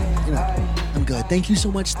like. You know, I'm good. Thank you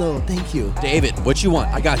so much, though. Thank you. David, what you want?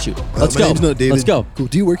 I got you. Let's my go. name's not David. Let's go. Cool.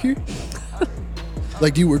 Do you work here?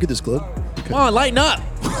 Like, do you work at this club? Come on, lighten up.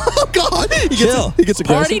 Oh God! Chill. He gets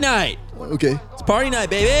aggressive. Party night. Okay. It's party night,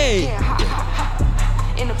 baby.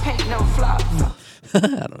 In the paint, no flop. I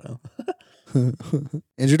don't know.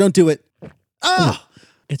 Andrew, don't do it. Ah.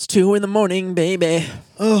 It's 2 a.m, baby.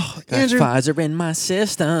 Oh, Got Andrew. Pfizer in my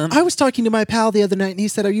system. I was talking to my pal the other night, and he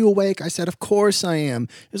said, "Are you awake?" I said, "Of course I am."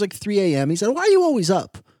 It was like 3 a.m. He said, "Why are you always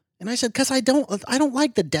up?" And I said, "Because I don't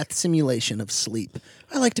like the death simulation of sleep.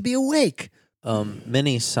 I like to be awake."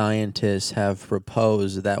 Many scientists have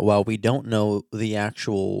proposed that while we don't know the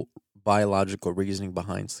actual biological reasoning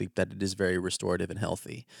behind sleep, that it is very restorative and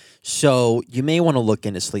healthy. So you may want to look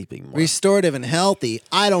into sleeping more. Restorative and healthy.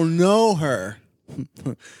 I don't know her.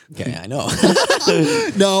 Okay, I know.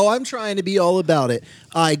 No, I'm trying to be all about it.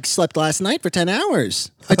 I slept last night for 10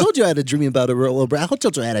 hours. I told you I had a dream about a roller. I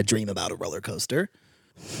told you I had a dream about a roller coaster.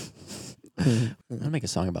 I'm gonna make a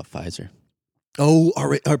song about Pfizer. Oh,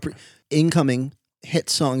 our incoming hit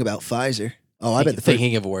song about Pfizer. Oh, I bet the first.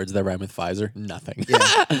 Thinking of words that rhyme with Pfizer, nothing.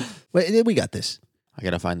 Yeah. Wait, we got this. I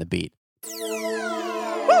gotta find the beat.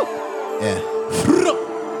 Yeah.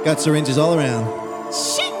 Got syringes all around.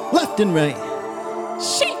 Left and right.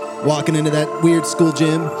 Walking into that weird school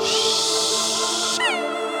gym.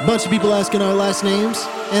 Bunch of people asking our last names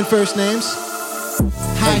and first names.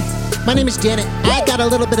 Hi, my name is Janet. I got a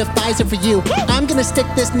little bit of Pfizer for you. I'm gonna stick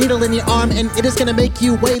this needle in your arm and it is gonna make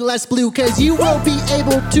you way less blue. Cause you will be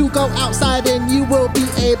able to go outside and you will be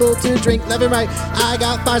able to drink left and right. I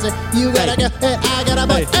got Pfizer, you gotta go, and I got a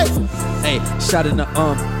bite. Hey. Hey, shot in the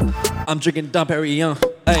I'm drinking Dom Perignon.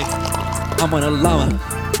 Hey, I'm on a llama.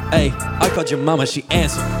 Hey, I called your mama, she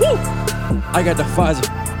answered. Woo! I got the Pfizer.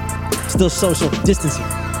 Still social distancing.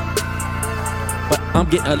 But I'm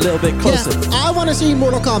getting a little bit closer. Yeah, I want to see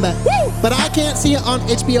Mortal Kombat, but I can't see it on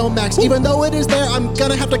HBO Max. Even though it is there, I'm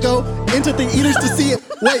gonna have to go into the eaters to see it.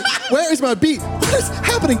 Wait, where is my beat? What is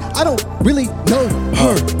happening? I don't really know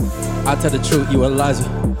her. I tell the truth, you Eliza.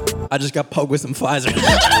 I just got poked with some Pfizer.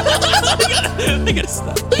 I gotta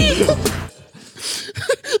stop.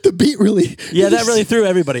 The beat really. Yeah, that really threw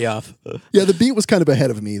everybody off. Yeah, the beat was kind of ahead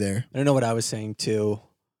of me there. I don't know what I was saying too.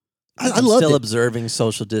 I I'm loved still it. observing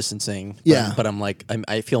social distancing. Yeah. But I'm like,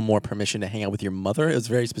 I feel more permission to hang out with your mother. It was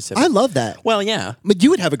very specific. I love that. Well, yeah, But you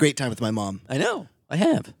would have a great time with my mom. I know. I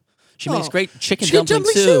have. She makes Oh, great chicken Chicken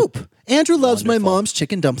dumpling soup. Andrew loves my Wonderful. mom's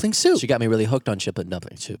chicken dumpling soup. She got me really hooked on chicken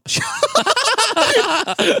dumpling soup.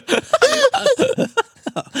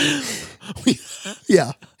 We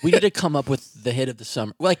Yeah. We need to come up with the hit of the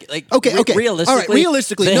summer. Like Okay, okay. Realistically, All right,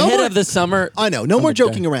 realistically, the no hit more- of the summer. I know. No more my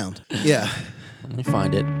joking God. around. Yeah. Let me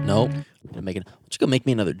find it. Nope. I'm gonna make it. Why don't you go make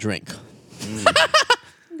me another drink? Go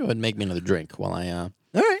ahead and make me another drink while All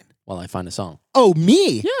right. I find a song. Oh,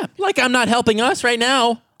 me? Yeah, like I'm not helping us right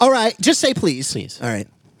now. All right. Just say please. Please. All right.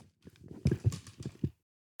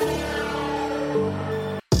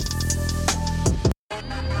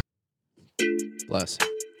 Bless.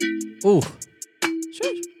 Ooh.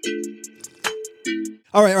 Sure.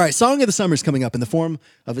 All right. Song of the Summer is coming up in the form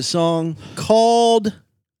of a song called...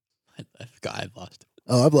 I forgot. I lost it.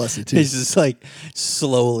 Oh, I've lost it too. He's just like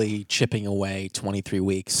slowly chipping away 23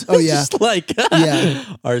 weeks. Oh, yeah. Just like Yeah.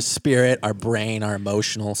 our spirit, our brain, our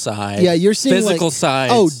emotional side. Yeah, you're seeing physical like, side.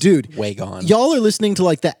 Oh, dude. Way gone. Y'all are listening to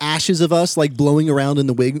like the ashes of us like blowing around in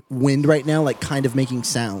the wind right now, like kind of making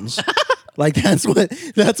sounds. Like that's what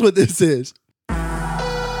this is. Yeah.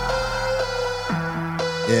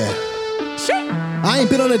 I ain't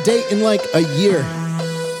been on a date in like a year.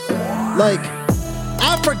 Like,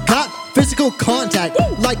 I forgot physical contact.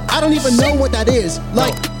 Like, I don't even know what that is.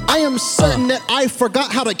 Like, I am certain that I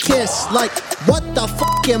forgot how to kiss. Like, what the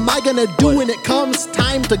fuck am I gonna do when it comes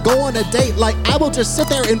time to go on a date? Like, I will just sit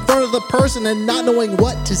there in front of the person and not knowing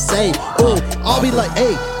what to say. Oh, I'll be like,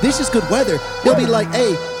 hey, this is good weather. They'll be like,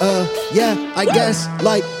 hey, yeah, I guess.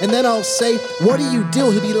 Like, and then I'll say, what do you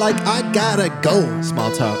do? He'll be like, I gotta go.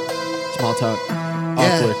 Small talk.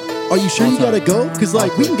 Yeah. Awkward. Are you sure you Small gotta talk. go? Because,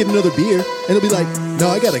 like, we can get another beer. And he'll be like, no,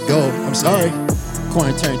 I gotta go. I'm sorry.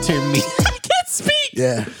 Quarantine to me. I can't speak.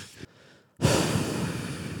 Yeah.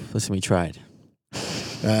 Listen, we tried.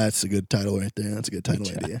 That's a good title right there. That's a good title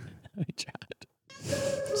idea. We tried.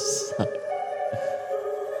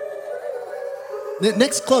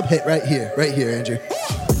 Next club hit right here, Andrew.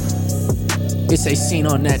 It's a scene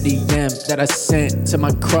on that DM that I sent to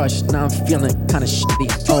my crush. Now I'm feeling kinda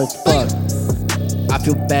shitty. Oh fuck. I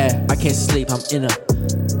feel bad, I can't sleep. I'm in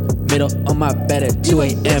the middle of my bed at 2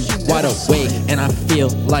 a.m. wide awake, and I feel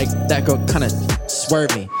like that girl kinda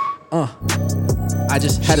swerved me. I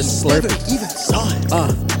just had a Never Slurpee. even saw it.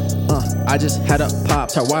 I just had a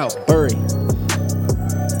Pop-Tart wild berry.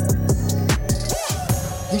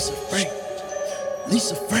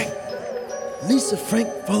 Lisa Frank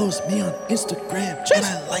follows me on Instagram, and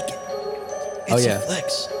I like it. It's Oh, yeah. a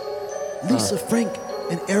flex. Lisa Frank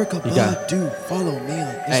and Erica got- Badu follow me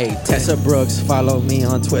on Instagram. Hey, Tessa Brooks, follow me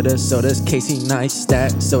on Twitter. So does Casey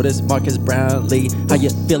Neistat. So does Marcus Brownlee. How you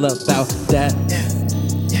feel about that?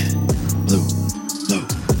 Blue.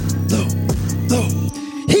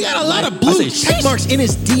 He got a lot of blue say check sheesh. marks in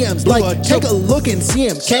his DMs. Like, take a look and see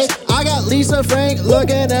him, okay? I got Lisa Frank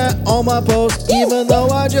looking at all my posts, even though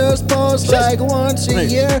I just post like once a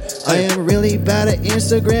year. I am really bad at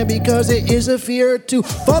Instagram because it is a fear to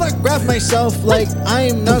photograph myself. Like, I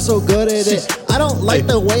am not so good at it. I don't like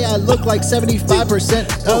the way I look like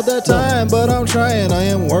 75% of the time, but I'm trying. I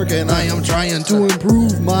am working. I am trying to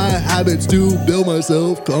improve my habits to build my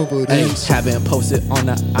self-confidence. Hey, haven't posted on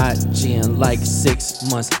the IG in like 6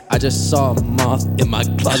 months. I just saw a moth in my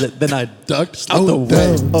closet, then I ducked out the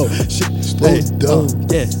way. Oh shit, Slow down.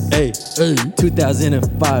 yeah, hey,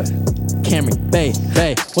 2005, Camry, Bay,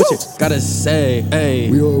 what you gotta say, hey?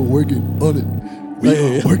 We are working on it. We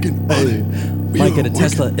are working on it. We Might are get a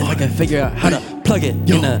Tesla working if I on can it. figure out how to plug it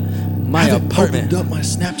Yo, into my haven't apartment. opened up my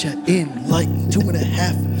Snapchat in like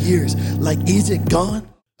 2.5 years. Like, is it gone?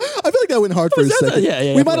 I feel like that went hard for a that? second.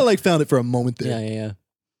 Yeah, We might have like found it for a moment there. Yeah.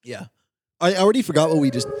 Yeah. I already forgot what we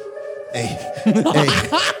just. Hey.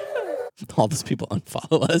 All those people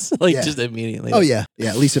unfollow us like Yeah. just immediately. Oh yeah.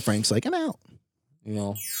 Lisa Frank's like, I'm out. You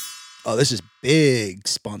know, Oh, this is big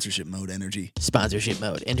sponsorship mode energy. sponsorship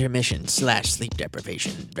mode, intermission / sleep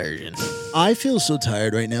deprivation version. I feel so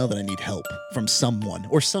tired right now that I need help from someone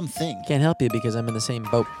or something. Can't help you because I'm in the same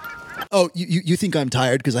boat. Oh, you think I'm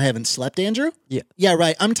tired because I haven't slept, Andrew? Yeah. Yeah,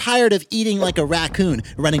 right. I'm tired of eating like a raccoon,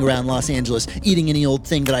 running around Los Angeles, eating any old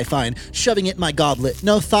thing that I find, shoving it in my goblet.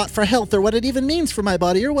 No thought for health or what it even means for my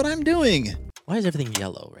body or what I'm doing. Why is everything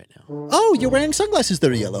yellow right now? Oh, you're wearing sunglasses that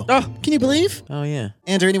are yellow. Oh. Can you believe? Oh yeah.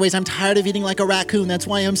 Andrew, anyways, I'm tired of eating like a raccoon. That's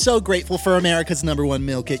why I'm so grateful for America's #1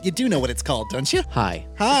 meal kit. You do know what it's called, don't you? Hi.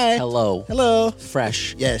 Hi. Hello. Hello.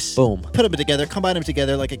 Fresh. Yes. Boom. Put them together, combine them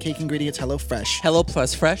together like a cake ingredients Hello Fresh. Hello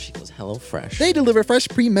plus fresh equals hello fresh. They deliver fresh,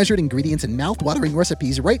 pre-measured ingredients and mouth-watering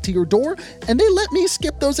recipes right to your door, and they let me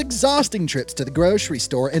skip those exhausting trips to the grocery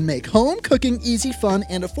store and make home cooking easy, fun,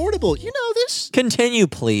 and affordable. You know, know this? Continue,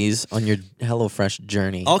 please, on your HelloFresh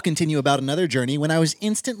journey. I'll continue about another journey when I was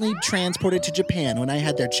instantly transported to Japan when I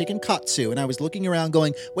had their chicken katsu and I was looking around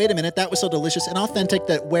going, wait a minute, that was so delicious and authentic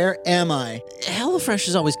that where am I? HelloFresh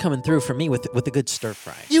is always coming through for me with a good stir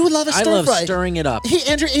fry. You would love a stir I love fry. stirring it up,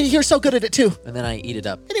 Andrew, you're so good at it too. and then I eat it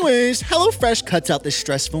up. Anyways, HelloFresh cuts out the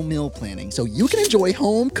stressful meal planning so you can enjoy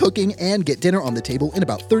home cooking and get dinner on the table in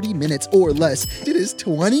about 30 minutes or less. It is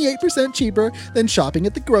 28% cheaper than shopping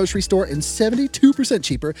at the grocery store and 72%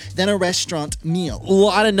 cheaper than a restaurant meal. A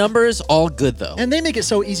lot of numbers, all good though. And they make it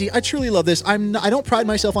so easy. I truly love this. I don't pride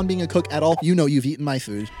myself on being a cook at all. You know you've eaten my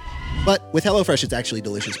food. But with HelloFresh, it's actually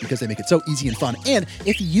delicious because they make it so easy and fun. And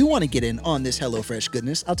if you want to get in on this HelloFresh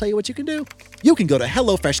goodness, I'll tell you what you can do. You can go to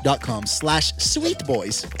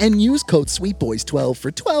HelloFresh.com/sweetboys and use code SweetBoys12 for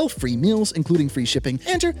 12 free meals, including free shipping.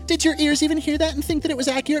 Andrew, did your ears even hear that and think that it was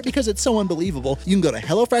accurate? Because it's so unbelievable. You can go to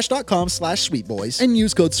HelloFresh.com/sweetboys and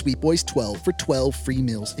use code SweetBoys12 for 12 free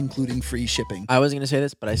meals, including free shipping. I wasn't going to say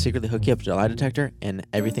this, but I secretly hook you up to a lie detector, and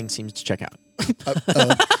everything seems to check out. God.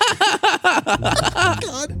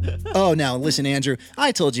 Oh, now listen, Andrew.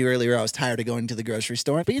 I told you earlier I was tired of going to the grocery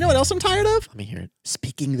store, but you know what else I'm tired of? Let me hear it.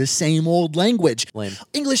 Speaking the same old language. Lame.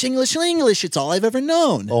 English, English, English. It's all I've ever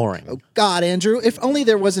known. Boring. Oh, God, Andrew. If only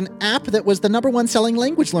there was an app that was the #1 selling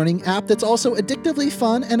language learning app that's also addictively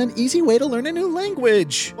fun and an easy way to learn a new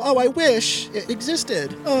language. Oh, I wish it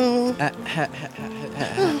existed. Oh,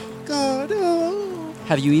 God. Oh.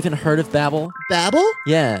 Have you even heard of Babbel? Babbel?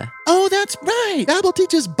 Yeah. Oh, that's right. Babbel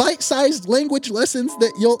teaches bite-sized language lessons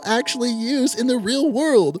that you'll actually use in the real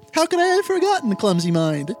world. How could I have forgotten, clumsy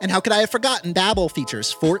mind? And how could I have forgotten Babbel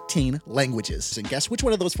features 14 languages? And guess which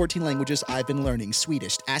one of those 14 languages I've been learning?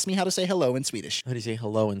 Swedish. Ask me how to say hello in Swedish. How do you say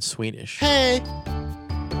hello in Swedish? Hey.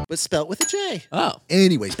 But spelt with a J. Oh.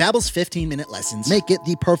 Anyways, Babbel's 15-minute lessons make it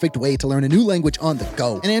the perfect way to learn a new language on the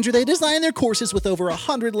go. And Andrew, they design their courses with over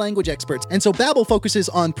 100 language experts. And so Babbel focuses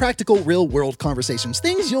on practical, real-world conversations,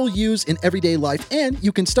 things you'll use in everyday life, and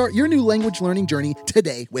you can start your new language learning journey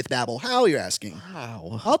today with Babbel. How, you're asking?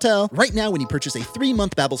 Wow. I'll tell. Right now, when you purchase a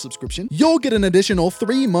 3-month Babbel subscription, you'll get an additional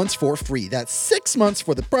 3 months for free. That's 6 months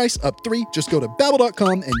for the price of 3. Just go to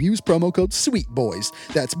Babbel.com and use promo code SweetBoys.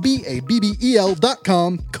 That's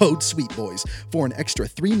BABBEL.com, code SweetBoys, for an extra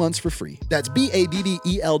 3 months for free. That's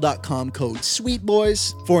BABBEL.com, code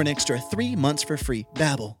SweetBoys, for an extra 3 months for free.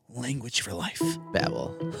 Babbel, language for life.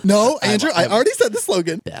 Babbel. No, Andrew, I already said the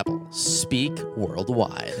slogan. Babbel. Speak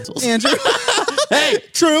worldwide. Andrew. Hey!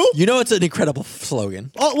 True. You know it's an incredible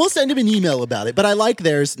slogan. Oh, we'll send him an email about it, but I like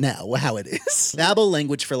theirs now, how it is. Babbel,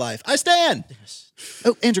 language for life. I stand.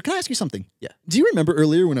 Oh, Andrew, can I ask you something? Yeah. Do you remember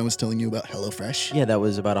earlier when I was telling you about HelloFresh? Yeah, that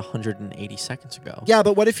was about 180 seconds ago. Yeah,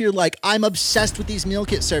 but what if you're like, I'm obsessed with these meal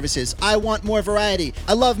kit services. I want more variety.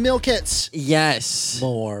 I love meal kits. Yes.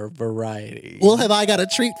 More variety. Well, have I got a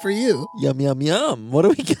treat for you? Yum, yum, yum. What do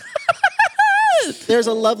we got? There's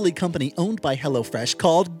a lovely company owned by HelloFresh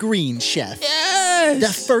called Green Chef. Yes.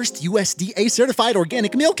 The first USDA certified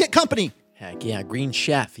organic meal kit company. Heck yeah, Green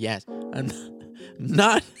Chef. Yes. I'm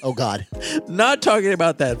not Oh, God. not talking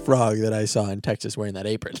about that frog that I saw in Texas wearing that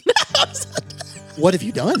apron. What have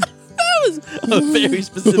you done? That was a very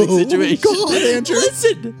specific situation. Oh, God, Andrew.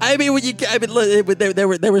 Listen, I mean,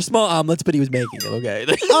 they were small omelets, but he was making them. Okay.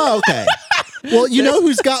 Oh, okay. Well, you know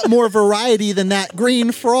who's got more variety than that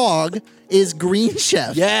green frog is Green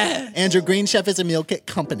Chef. Yeah. Andrew, Green Chef is a meal kit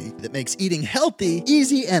company that makes eating healthy,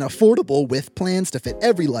 easy, and affordable with plans to fit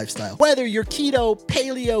every lifestyle. Whether you're keto,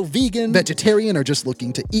 paleo, vegan, vegetarian, or just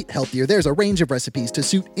looking to eat healthier, there's a range of recipes to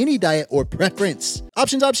suit any diet or preference.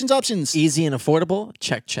 Options, options, options. Easy and affordable?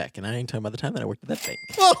 Check, check. And I ain't talking about the time that I worked at that bank.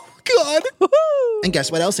 Oh, God. And guess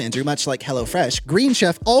what else, Andrew? Much like HelloFresh, Green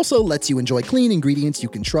Chef also lets you enjoy clean ingredients you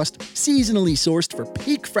can trust, seasonally sourced for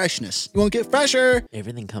peak freshness. You won't get fresher.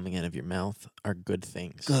 Everything coming out of your mouth are good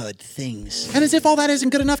things. Good things. And as if all that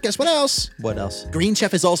isn't good enough, guess what else? What else? Green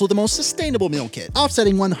Chef is also the most sustainable meal kit,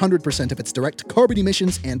 offsetting 100% of its direct carbon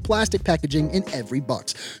emissions and plastic packaging in every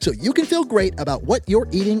box. So you can feel great about what you're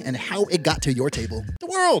eating and how it got to your table. The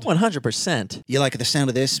world. 100%. You like the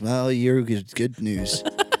sound of this? Well, you're good news.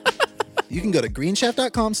 You can go to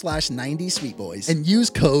greenchef.com/90sweetboys and use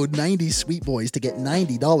code 90sweetboys to get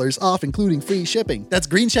 $90 off, including free shipping. That's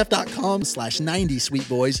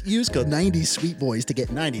greenchef.com/90sweetboys. Use code 90sweetboys to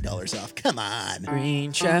get $90 off. Come on.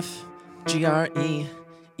 Green Chef. GREENCHEF.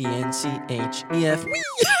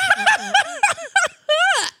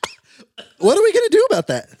 What are we going to do about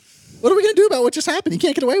that? What are we going to do about what just happened? You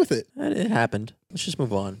can't get away with it. It happened. Let's just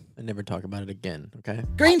move on and never talk about it again, okay?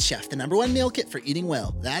 Green Chef, the #1 meal kit for eating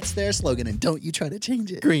well. That's their slogan, and don't you try to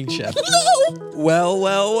change it. Green Chef. No!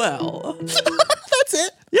 Well. That's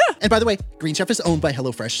it. Yeah. And by the way, Green Chef is owned by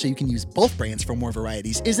HelloFresh, so you can use both brands for more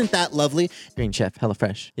varieties. Isn't that lovely? Green Chef,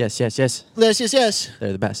 HelloFresh. Yes, yes, yes. Yes.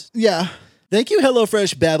 They're the best. Yeah. Thank you,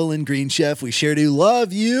 HelloFresh, Babylon Green Chef. We sure do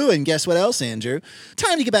love you. And guess what else, Andrew?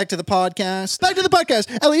 Time to get back to the podcast. Back to the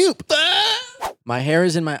podcast. Alley-oop. Ah! My hair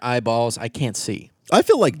is in my eyeballs. I can't see. I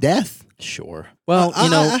feel like death. Sure. Well,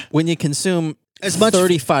 when you consume as much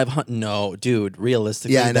 3,500. No, dude.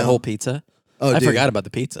 Realistically, Yeah, I the know. whole pizza. Oh, I dude. forgot about the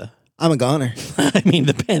pizza. I'm a goner. I mean,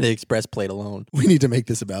 the Panda Express plate alone. We need to make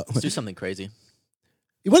this about. Let's do something crazy.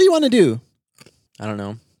 What do you want to do? I don't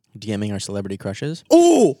know. DMing our celebrity crushes.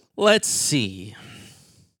 Oh, Let's see.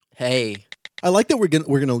 Hey, I like that we're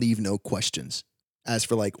gonna leave no questions as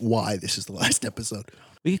for like why this is the last episode.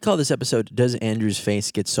 we could call this episode "Does Andrew's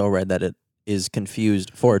face get so red that it is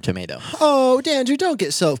confused for a tomato?" Oh, Andrew, don't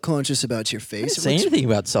get self-conscious about your I face. didn't say anything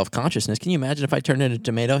about self-consciousness. Can you imagine if I turned into a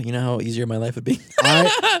tomato? You know how easier my life would be?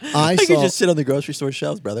 I could saw just sit on the grocery store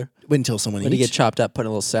shelves, brother. until someone When you eats. get chopped up, put in a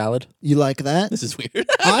little salad. You like that? This is weird.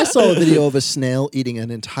 I saw a video of a snail eating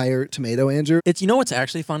an entire tomato, Andrew. It's, you know what's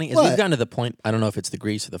actually funny is What? we've gotten to the point. I don't know if it's the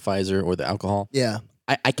grease or the Pfizer or the alcohol. Yeah.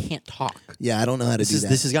 I can't talk. Yeah, I don't know how to do that.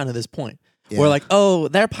 This has gotten to this point. Yeah. We're like, oh,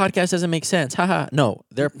 their podcast doesn't make sense. Haha. No,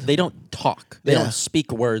 they don't talk. They Yeah. don't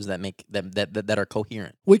speak words that make them that are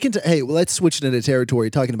coherent. We can hey, well, let's switch into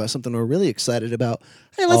territory talking about something we're really excited about.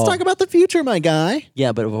 Hey, let's talk about the future, my guy.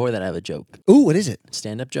 Yeah, but before that, I have a joke. Ooh, what is it?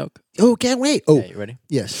 Stand-up joke. Oh, can't wait. Oh, Okay, you ready?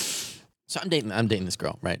 yes. So I'm dating this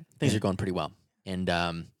girl, right? Things are going pretty well, and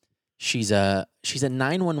she's a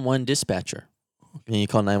 911 dispatcher. And you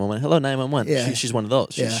call 911. Hello, 911. Yeah. She's one of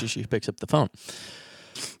those. Yeah. She picks up the phone.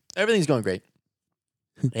 Everything's going great,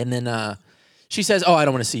 and then she says, "Oh, I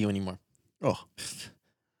don't want to see you anymore." Oh,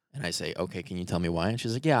 And I say, "Okay, can you tell me why?" And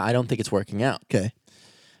she's like, "Yeah, I don't think it's working out." okay.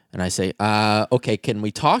 And I say, "Okay, can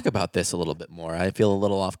we talk about this a little bit more? I feel a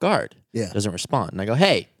little off guard." Yeah. Doesn't respond, and I go,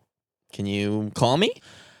 "Hey, can you call me?"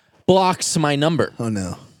 Blocks my number. Oh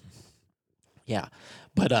no. Yeah,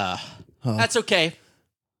 but that's okay.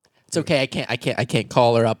 It's okay. I can't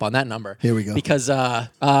call her up on that number. Here we go. Because I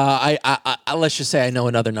let's just say I know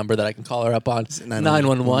another number that I can call her up on.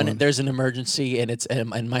 911. There's an emergency, and it's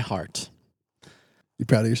in my heart. You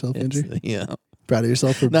proud of yourself, Andrew? Yeah. Proud of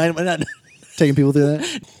yourself for 911. taking people through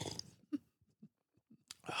that?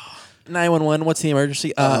 911. What's the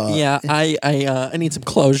emergency? Yeah. I need some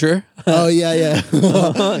closure. Oh yeah, yeah. You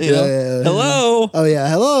know, yeah. Hello. Oh yeah,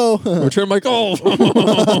 hello. Return my call. Oh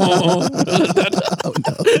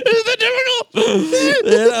no. Is that difficult?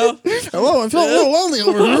 You know? Hello, I'm feeling a little lonely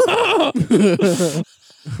over here.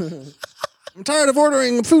 I'm tired of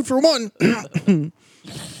ordering food for one.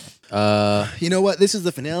 You know what? This is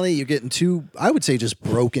the finale. You're getting two, I would say, just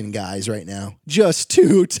broken guys right now. Just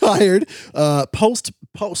too tired. Post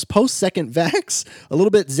second vax. A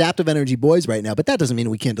little bit zapped of energy boys right now, but that doesn't mean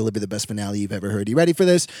we can't deliver the best finale you've ever heard. You ready for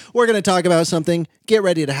this? We're going to talk about something. Get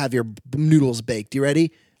ready to have your noodles baked. You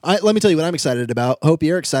ready? Let me tell you what I'm excited about. Hope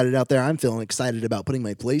you're excited out there. I'm feeling excited about putting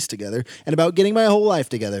my place together and about getting my whole life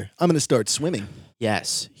together. I'm going to start swimming.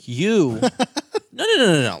 Yes. You.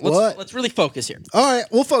 No. What? Let's really focus here. All right,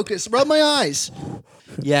 we'll focus. Rub my eyes.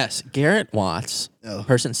 Yes, Garrett Watts, Oh.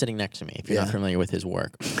 person sitting next to me, if you're not Yeah. familiar with his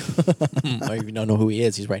work, or if you don't know who he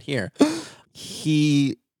is, he's right here.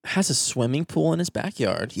 He has a swimming pool in his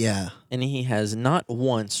backyard, Yeah. and he has not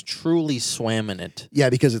once truly swam in it. Yeah,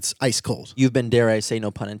 because it's ice cold. You've been, dare I say,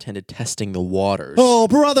 no pun intended, testing the waters. Oh,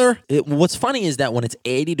 brother. What's funny is that when it's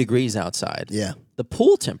 80 degrees outside, Yeah. the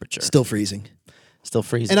pool temperature Still freezing. still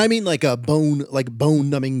freezing. And I mean like bone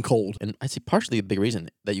numbing cold. And I see partially a big reason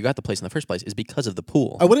that you got the place in the first place is because of the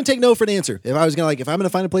pool. I wouldn't take no for an answer. If I was gonna if I'm gonna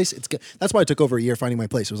find a place, that's why it took over a year finding my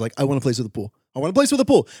place. It was like, I want a place with a pool. I want a place with a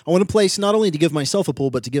pool. I want a place not only to give myself a pool,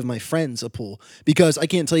 but to give my friends a pool. Because I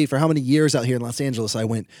can't tell you for how many years out here in Los Angeles I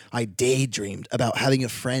daydreamed about having a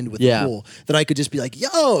friend with Yeah. a pool that I could just be like,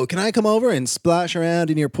 yo, can I come over and splash around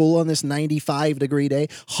in your pool on this 95-degree day,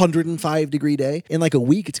 105-degree day? In like a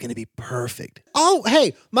week, it's gonna be perfect. Oh,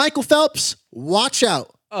 hey, Michael Phelps, watch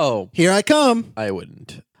out. Oh, Here I come. I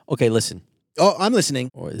wouldn't. Okay, listen. Oh, I'm listening.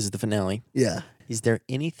 Or this is the finale. Yeah. Is there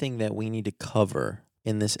anything that we need to cover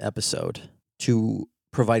in this episode to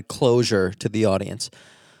provide closure to the audience?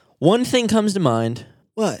 One thing comes to mind: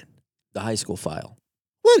 What? the high school file.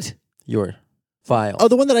 What? Your file. Oh,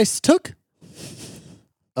 the one that I took?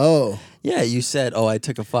 Oh. Yeah, you said, "Oh, I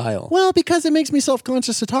took a file." Well, because it makes me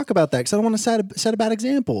self-conscious to talk about that because I don't want to set a bad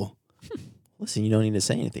example. Listen, you don't need to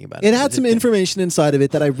say anything about it. It had some information inside of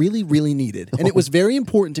it that I really, really needed. And it was very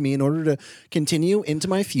important to me in order to continue into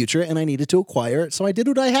my future, and I needed to acquire it, so I did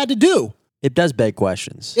what I had to do. It does beg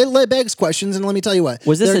questions. It begs questions, and let me tell you what.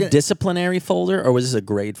 Was this they're a gonna- disciplinary folder or was this a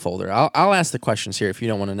grade folder? I'll ask the questions here if you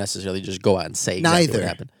don't want to necessarily just go out and say exactly Neither. what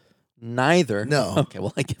happened. Neither? No. Okay,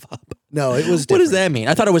 well, I give up. No, it was What does different. that mean?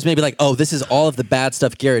 I thought it was maybe like, oh, this is all of the bad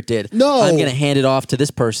stuff Garrett did. No. I'm going to hand it off to this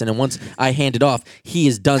person, and once I hand it off, he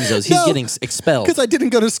is donezo's. He's No. getting expelled. Because I didn't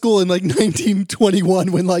go to school in like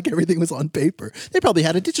 1921 when like everything was on paper. They probably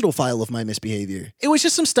had a digital file of my misbehavior. It was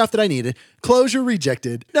just some stuff that I needed. Closure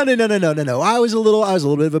rejected. No. I was a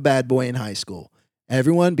little bit of a bad boy in high school.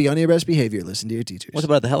 Everyone, be on your best behavior. Listen to your teachers. What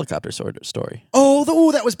about the helicopter story?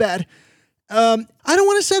 Oh, that was bad. I don't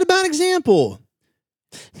want to set a bad example.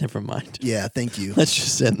 Never mind. Yeah, thank you. Let's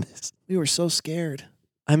just end this. We were so scared.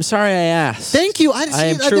 I'm sorry I asked. Thank you. I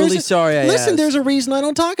am truly sorry I Listen, asked. there's a reason I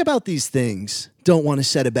don't talk about these things. Don't want to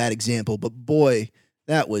set a bad example, but boy,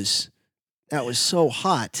 that was so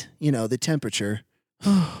hot. You know, the temperature.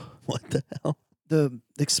 What the hell? The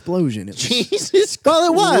explosion. It was, Jesus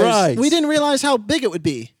well, it was. Christ. We didn't realize how big it would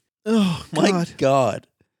be. Oh, God. My God.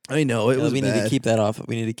 I know, it was we bad. need to keep that off.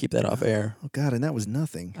 We need to keep that off air. Oh, God, and that was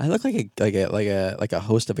nothing. I look like a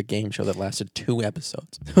host of a game show that lasted 2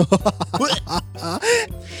 episodes.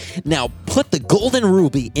 Now, put the golden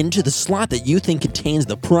ruby into the slot that you think contains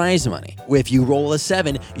the prize money. If you roll a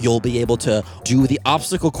 7, you'll be able to do the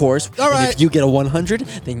obstacle course. All and right. if you get a 100,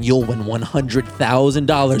 then you'll win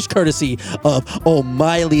 $100,000 courtesy of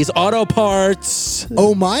O'Malley's Auto Parts.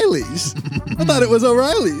 O'Malley's? I thought it was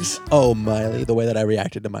O'Reilly's. O'Malley, the way that I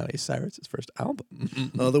reacted to Miley Cyrus's first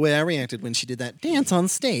album. Oh, the way I reacted when she did that dance on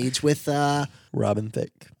stage with, Robin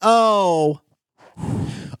Thicke. Oh,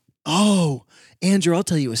 Andrew, I'll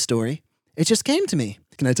tell you a story. It just came to me.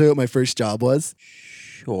 Can I tell you what my first job was?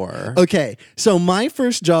 Sure. Okay, so my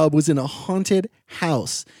first job was in a haunted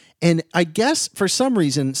house. And I guess for some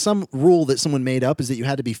reason, some rule that someone made up is that you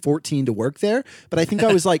had to be 14 to work there. But I think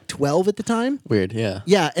I was like 12 at the time. Weird, yeah.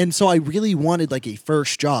 Yeah, and so I really wanted like a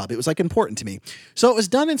first job. It was like important to me. So it was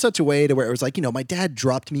done in such a way to where it was like, you know, my dad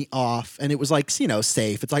dropped me off and it was like, you know,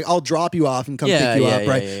 safe. It's like, I'll drop you off and come Yeah, pick you yeah, up, yeah,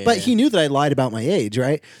 right? yeah, But yeah. he knew that I lied about my age,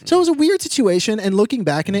 right? So it was a weird situation. And looking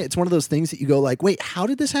back in it, it's one of those things that you go like, wait, how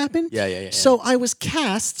did this happen? Yeah. So I was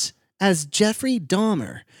cast as Jeffrey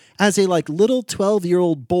Dahmer, as a like little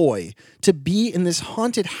 12-year-old boy, to be in this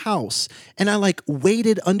haunted house. And I like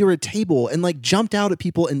waited under a table and like jumped out at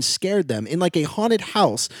people and scared them in like a haunted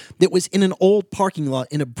house that was in an old parking lot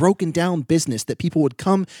in a broken down business that people would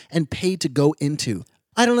come and pay to go into.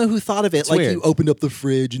 I don't know who thought of it. Like weird. you opened up the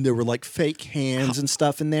fridge and there were like fake hands and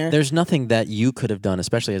stuff in there. There's nothing that you could have done,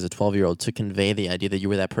 especially as a 12-year-old, to convey the idea that you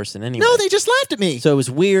were that person anyway. No, they just laughed at me. So it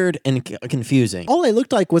was weird and confusing. All I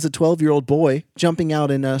looked like was a 12-year-old boy jumping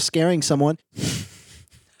out and scaring someone.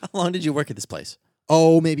 How long did you work at this place?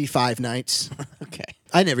 Oh, maybe 5 nights. Okay.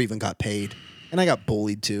 I never even got paid. And I got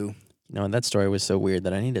bullied too. You know, and that story was so weird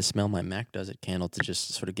that I need to smell my Mac Does It candle to just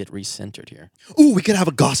sort of get recentered here. Ooh, we could have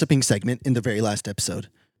a gossiping segment in the very last episode.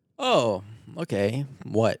 Oh, okay.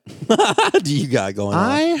 What do you got going on?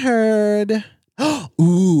 I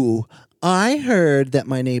heard that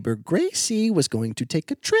my neighbor Gracie was going to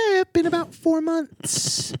take a trip in about 4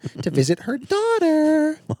 months to visit her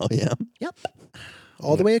daughter. Oh, yeah. Yep.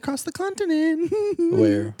 All the way across the continent.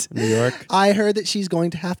 Where? New York? I heard that she's going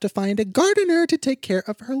to have to find a gardener to take care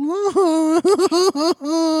of her lawn.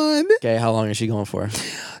 Okay, how long is she going for?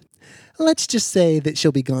 Let's just say that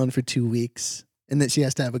she'll be gone for 2 weeks and that she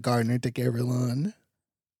has to have a gardener take care of her lawn.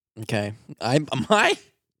 Okay.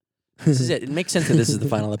 This is it. It makes sense that this is the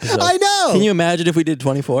final episode. I know. Can you imagine if we did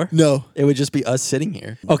 24? No. It would just be us sitting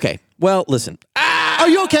here. Okay. Well, listen. Are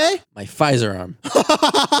you okay? My Pfizer arm.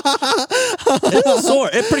 It's a little sore.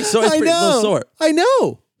 It's pretty sore. It's I pretty know. little sore. I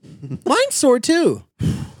know. Mine's sore too.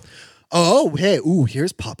 Oh, hey. Ooh,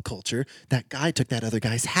 here's pop culture. That guy took that other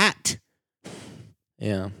guy's hat.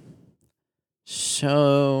 Yeah.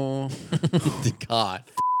 So, God.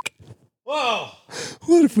 Whoa.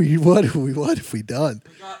 What have we done?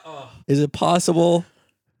 Is it possible,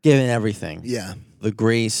 given everything, Yeah. the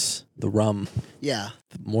grease, the rum, Yeah.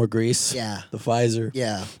 more grease, Yeah. the Pfizer,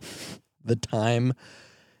 Yeah. the time,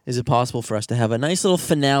 is it possible for us to have a nice little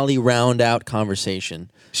finale round out conversation?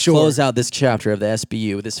 Sure. Close out this chapter of the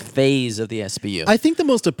SBU, this phase of the SBU. I think the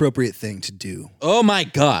most appropriate thing to do. Oh my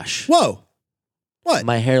gosh. Whoa. What?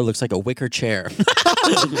 My hair looks like a wicker chair. Doing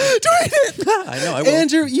it. I know, I will.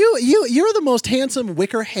 Andrew, you're the most handsome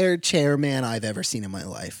wicker-haired chairman I've ever seen in my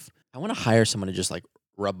life. I want to hire someone to just like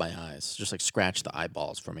rub my eyes, just like scratch the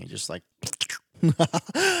eyeballs for me, just like.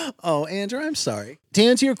 Oh, Andrew, I'm sorry. To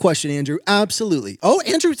answer your question, Andrew, absolutely. Oh,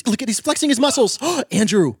 Andrew, look at he's flexing his muscles. Oh,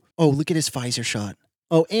 Andrew. Oh, look at his Pfizer shot.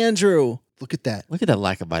 Oh, Andrew. Look at that. Look at that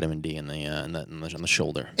lack of vitamin D on the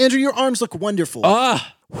shoulder. Andrew, your arms look wonderful.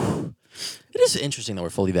 Ah, it is interesting that we're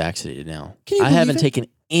fully vaccinated now. Can you I believe haven't it? taken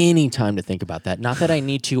any time to think about that. Not that I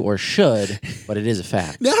need to or should, but it is a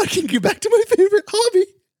fact. Now I can get back to my favorite hobby,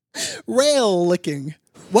 rail licking.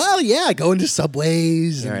 Well, yeah, going to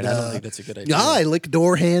subways. All right, and, I don't think that's a good idea. Yeah, I lick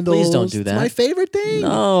door handles. Please don't do It's that. my favorite thing.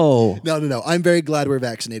 No. No. I'm very glad we're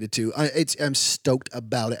vaccinated too. I'm stoked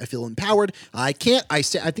about it. I feel empowered. I think I've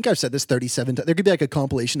said this 37 times. There could be like a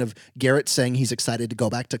compilation of Garrett saying he's excited to go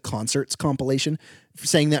back to concerts compilation,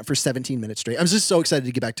 saying that for 17 minutes straight. I'm just so excited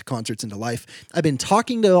to get back to concerts and to life. I've been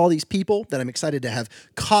talking to all these people that I'm excited to have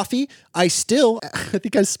coffee. I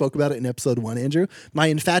think I spoke about it in episode 1, Andrew. My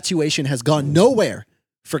infatuation has gone nowhere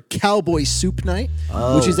for Cowboy Soup Night,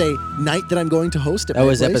 which is a night that I'm going to host at That my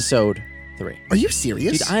was place. episode 3. Are you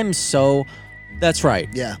serious? Dude, that's right.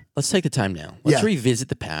 Yeah. Let's take the time now. Let's Yeah. revisit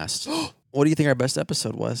the past. What do you think our best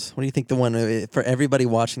episode was? What do you think the one for everybody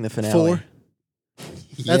watching the finale? 4.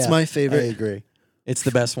 That's Yeah, my favorite. I agree. It's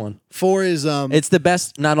the best one. 4 is It's the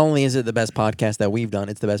best. Not only is it the best podcast that we've done,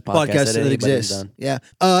 it's the best podcast, podcast that that anybody's exists. done.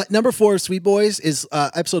 Yeah. Number 4 of Sweet Boys is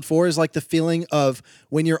episode 4 is like the feeling of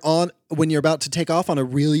when you're about to take off on a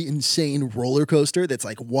really insane roller coaster that's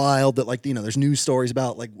like wild, that like, there's news stories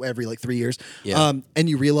about like every like 3 years. Yeah. And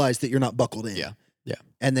you realize that you're not buckled in. Yeah.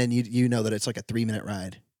 And then you know that it's like a 3-minute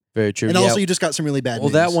ride. Very true. And yeah. also you just got some really bad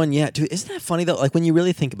news. that one, yeah, dude. Isn't that funny though? Like when you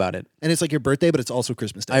really think about it, And it's like your birthday, but it's also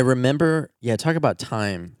Christmas Day. I remember. Yeah, talk about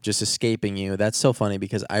time just escaping you. That's so funny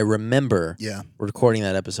because I remember. Yeah. Recording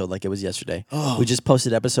that episode like it was yesterday. Oh. We just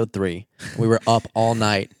posted episode 3. We were up all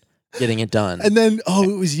night getting it done. And then,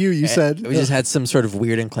 it was you said. We just had some sort of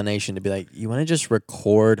weird inclination to be like, you want to just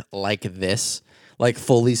record like this, like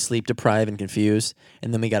fully sleep deprived and confused,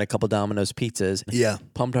 and then we got a couple Domino's pizzas, Yeah.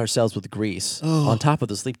 pumped ourselves with grease Oh. on top of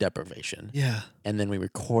the sleep deprivation, Yeah. and then we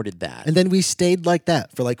recorded that. And then we stayed like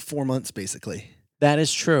that for like 4 months, basically. That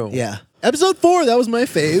is true. Yeah. Episode 4, that was my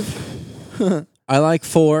fave. I like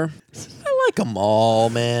 4. I like them all,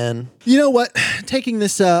 man. You know what? Taking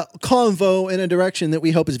this convo in a direction that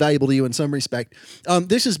we hope is valuable to you in some respect.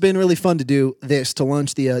 This has been really fun to do this, to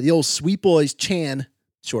launch the old Sweet Boys Chan,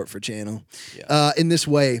 short for channel, in this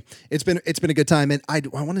way. It's been a good time. And I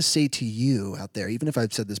want to say to you out there, even if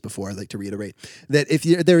I've said this before, I'd like to reiterate that if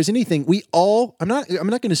there is anything, I'm not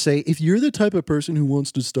going to say if you're the type of person who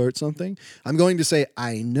wants to start something. I'm going to say,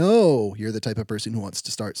 I know you're the type of person who wants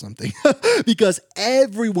to start something because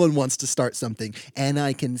everyone wants to start something. And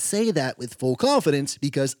I can say that with full confidence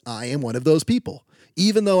because I am one of those people.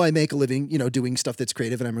 Even though I make a living, doing stuff that's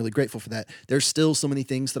creative, and I'm really grateful for that, there's still so many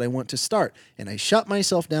things that I want to start. And I shut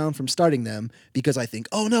myself down from starting them because I think,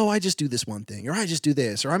 oh no, I just do this one thing, or I just do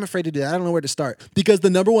this, or I'm afraid to do that. I don't know where to start. Because the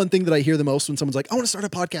number one thing that I hear the most when someone's like, I want to start a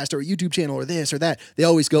podcast or a YouTube channel or this or that, they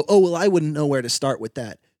always go, oh, well, I wouldn't know where to start with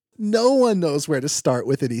that. No one knows where to start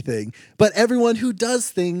with anything, but everyone who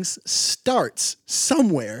does things starts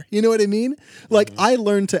somewhere. You know what I mean? Like I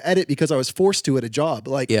learned to edit because I was forced to at a job.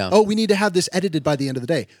 Like, oh, we need to have this edited by the end of the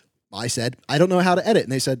day. I said, I don't know how to edit.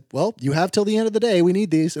 And they said, well, you have till the end of the day. We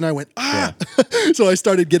need these. And I went, So I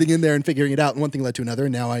started getting in there and figuring it out. And one thing led to another.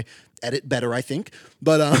 And now I edit better, I think.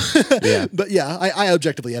 But I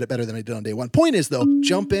objectively edit better than I did on day one. Point is, though,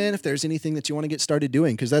 jump in if there's anything that you want to get started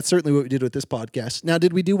doing, because that's certainly what we did with this podcast. Now,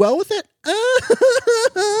 did we do well with it?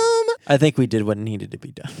 I think we did what needed to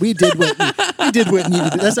be done. We did what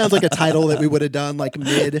needed to. That sounds like a title that we would have done like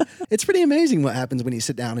mid. It's pretty amazing what happens when you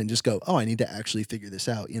sit down and just go, oh, I need to actually figure this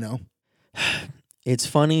out, It's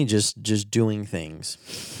funny just doing things.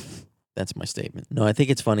 That's my statement. No, I think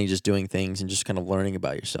it's funny just doing things and just kind of learning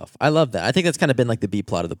about yourself. I love that. I think that's kind of been like the B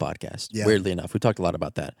plot of the podcast. Yeah. Weirdly enough, we talked a lot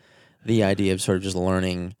about that. The idea of sort of just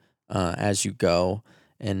learning as you go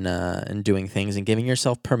and doing things and giving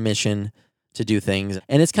yourself permission to do things.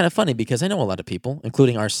 And it's kind of funny because I know a lot of people,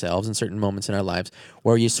 including ourselves in certain moments in our lives,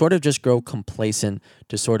 where you sort of just grow complacent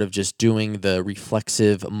to sort of just doing the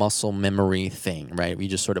reflexive muscle memory thing, right? You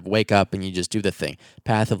just sort of wake up and you just do the thing.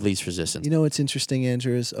 Path of least resistance. You know what's interesting,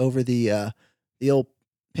 Andrew, is over the old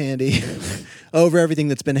pandy, over everything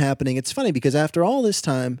that's been happening. It's funny because after all this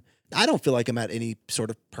time, I don't feel like I'm at any sort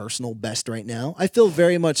of personal best right now. I feel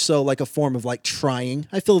very much so like a form of like trying.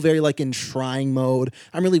 I feel very like in trying mode.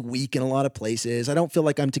 I'm really weak in a lot of places. I don't feel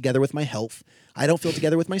like I'm together with my health. I don't feel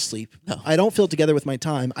together with my sleep. No. I don't feel together with my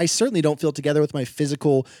time. I certainly don't feel together with my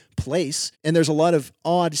physical place. And there's a lot of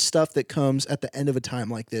odd stuff that comes at the end of a time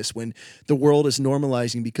like this when the world is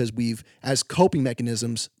normalizing because we've, as coping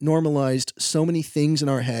mechanisms, normalized so many things in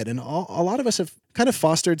our head. And a lot of us have kind of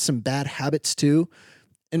fostered some bad habits too.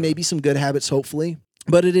 And maybe some good habits, hopefully.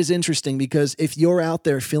 But it is interesting because if you're out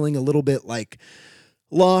there feeling a little bit like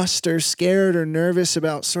lost or scared or nervous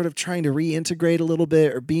about sort of trying to reintegrate a little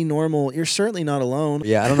bit or be normal, you're certainly not alone.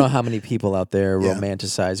 Yeah, I don't know how many people out there Yeah.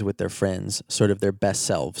 romanticize with their friends sort of their best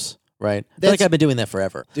selves, right? I feel That's- like I've been doing that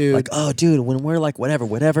forever. Dude. Like, oh, dude, when we're like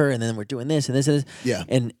whatever, and then we're doing this and this and this. Yeah.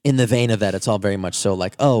 And in the vein of that, it's all very much so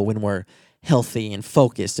like, oh, when we're healthy and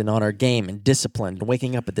focused and on our game and disciplined and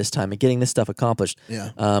waking up at this time and getting this stuff accomplished. Yeah.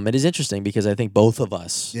 It is interesting because I think both of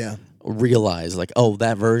us Yeah. realize like, oh,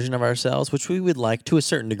 that version of ourselves, which we would like to a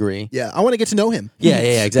certain degree. Yeah. I want to get to know him. Yeah,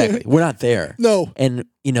 exactly. We're not there. No. And,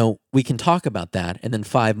 we can talk about that and then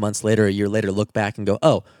 5 months later, a year later, look back and go,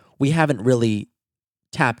 oh, we haven't really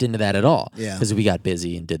tapped into that at all. Yeah. Because we got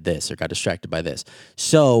busy and did this or got distracted by this.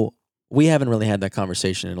 So we haven't really had that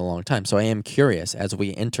conversation in a long time. So I am curious as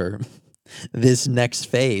we enter this next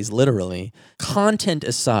phase, literally, content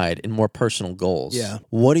aside and more personal goals. Yeah.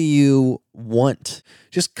 What do you want?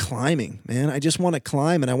 Just climbing, man. I just want to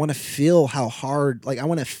climb and I want to feel how hard, like I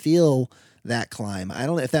want to feel that climb. I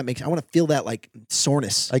don't know if that makes, I want to feel that like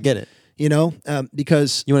soreness, I get it.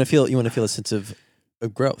 because You want to feel a sense of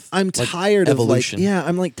growth. I'm like tired evolution. of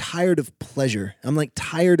I'm like tired of pleasure. I'm like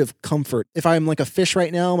tired of comfort. If I'm like a fish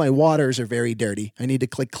right now, my waters are very dirty. I need to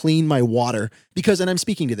clean my water and I'm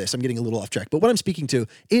speaking to this, I'm getting a little off track, but what I'm speaking to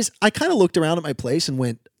is I kind of looked around at my place and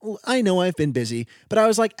went, I know I've been busy, but I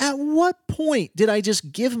was like, at what point did I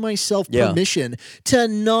just give myself permission to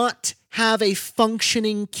not have a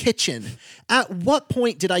functioning kitchen? At what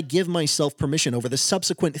point did I give myself permission over the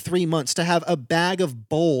subsequent 3 months to have a bag of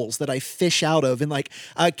bowls that I fish out of in like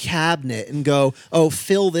a cabinet and go, oh,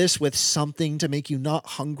 fill this with something to make you not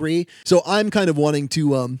hungry? So I'm kind of wanting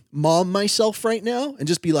to mom myself right now and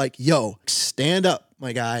just be like, yo, stand up,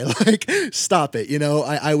 my guy, like, stop it.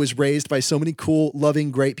 I was raised by so many cool,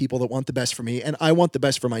 loving, great people that want the best for me, and I want the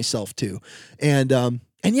best for myself too.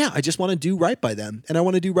 And yeah, I just want to do right by them, and I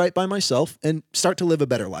want to do right by myself and start to live a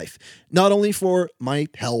better life, not only for my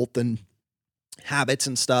health and habits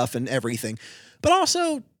and stuff and everything, but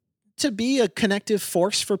also to be a connective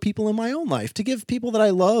force for people in my own life, to give people that I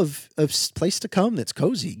love a place to come that's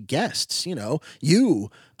cozy, guests, you.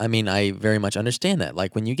 I mean, I very much understand that.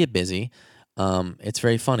 Like when you get busy, it's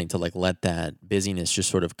very funny to like let that busyness just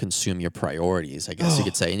sort of consume your priorities, I guess you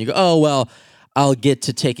could say. And you go, oh, well, I'll get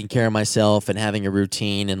to taking care of myself and having a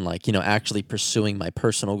routine and like, actually pursuing my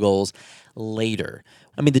personal goals later.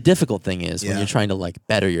 I mean, the difficult thing is when you're trying to like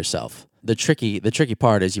better yourself. The tricky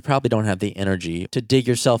part is you probably don't have the energy to dig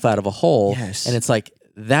yourself out of a hole. Yes. And it's like,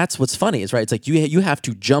 that's what's funny is, right? It's like you have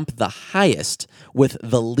to jump the highest with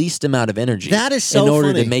the least amount of energy. That is so in order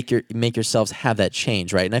funny. to make yourselves have that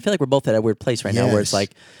change, right? And I feel like we're both at a weird place right now where it's Yes.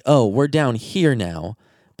 like, oh, we're down here now,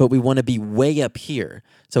 but we want to be way up here.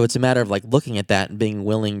 So it's a matter of like looking at that and being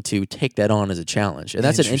willing to take that on as a challenge. And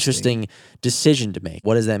that's an interesting decision to make.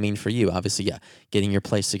 What does that mean for you? Obviously, getting your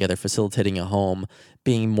place together, facilitating a home,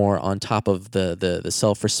 being more on top of the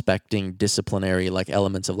self-respecting, disciplinary like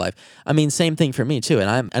elements of life. I mean, same thing for me too.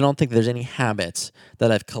 And I don't think there's any habits that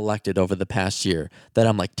I've collected over the past year that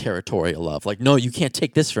I'm like territorial of. Like, no, you can't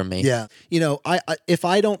take this from me. Yeah. I if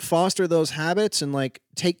I don't foster those habits and like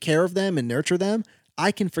take care of them and nurture them,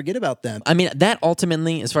 I can forget about them. I mean, that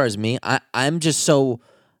ultimately, as far as me, I'm just so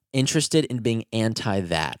interested in being anti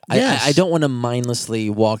that. Yes. I don't want to mindlessly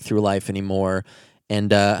walk through life anymore.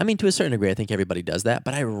 And I mean, to a certain degree, I think everybody does that.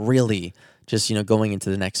 But I really just, going into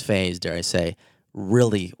the next phase, dare I say,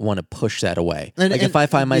 really want to push that away. And if I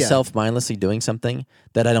find myself mindlessly doing something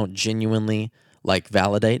that I don't genuinely like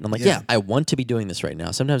validate, and I'm like, I want to be doing this right now.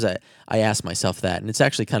 Sometimes I ask myself that, and it's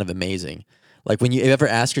actually kind of amazing. Like when you ever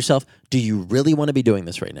ask yourself, do you really want to be doing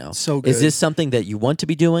this right now? So good. Is this something that you want to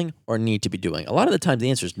be doing or need to be doing? A lot of the time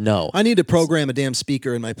the answer is no. I need to program a damn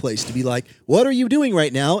speaker in my place to be like, what are you doing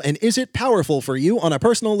right now? And is it powerful for you on a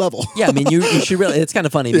personal level? Yeah, I mean, you should really, it's kind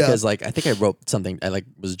of funny because like, I think I wrote something, I like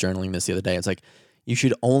was journaling this the other day. It's like, you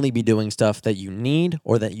should only be doing stuff that you need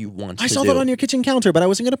or that you want to do. I saw that on your kitchen counter, but I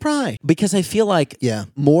wasn't going to pry. Because I feel like Yeah.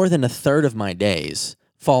 more than a third of my days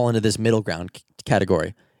fall into this middle ground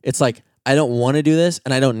category. It's like, I don't want to do this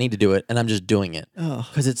and I don't need to do it and I'm just doing it.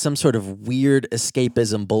 Because it's some sort of weird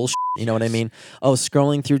escapism bullshit. You know what I mean? Oh,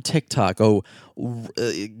 scrolling through TikTok. Oh,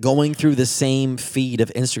 going through the same feed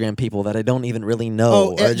of Instagram people that I don't even really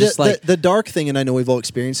know. Or just the dark thing, and I know we've all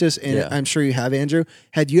experienced this, and I'm sure you have, Andrew.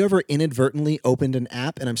 Had you ever inadvertently opened an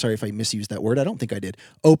app, and I'm sorry if I misused that word, I don't think I did,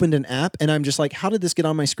 opened an app, and I'm just like, how did this get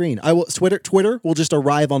on my screen? Twitter will just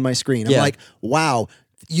arrive on my screen. I'm like, wow,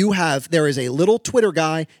 there is a little Twitter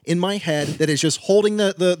guy in my head that is just holding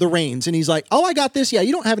the reins, and he's like, oh, I got this. Yeah,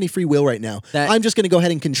 you don't have any free will right now. I'm just going to go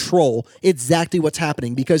ahead and control exactly what's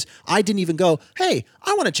happening because I didn't even go, hey,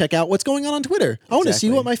 I want to check out what's going on Twitter. I want to see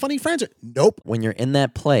what my funny friends are. Nope. When you're in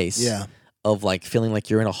that place of like feeling like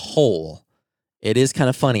you're in a hole, it is kind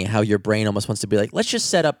of funny how your brain almost wants to be like, let's just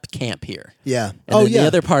set up camp here. Yeah. And then the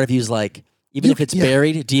other part of you is like, even if it's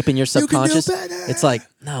buried deep in your subconscious, it's like,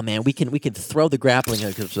 no, man, we can throw the grappling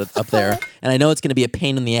hook up there, and I know it's going to be a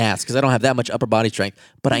pain in the ass because I don't have that much upper body strength,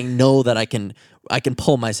 but I know that I can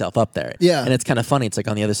pull myself up there. Yeah. And it's kind of funny. It's like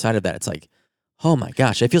on the other side of that, it's like, oh my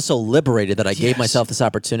gosh, I feel so liberated that I gave myself this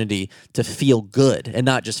opportunity to feel good and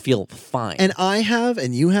not just feel fine. And I have,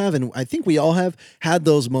 and you have, and I think we all have had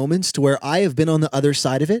those moments to where I have been on the other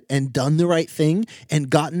side of it and done the right thing and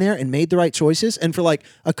gotten there and made the right choices. And for like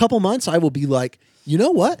a couple months, I will be like, you know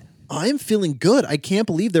what? I am feeling good. I can't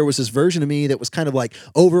believe there was this version of me that was kind of like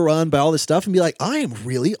overrun by all this stuff and be like, I am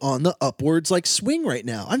really on the upwards like swing right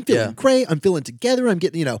now. I'm feeling great. I'm feeling together. I'm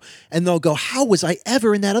getting, and they'll go, how was I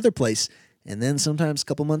ever in that other place? And then sometimes a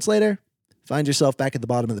couple months later, find yourself back at the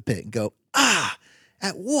bottom of the pit and go,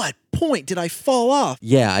 at what point did I fall off?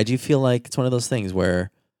 Yeah, I do feel like it's one of those things where,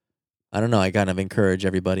 I don't know, I kind of encourage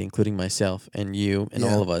everybody, including myself and you and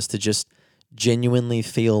all of us, to just genuinely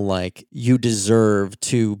feel like you deserve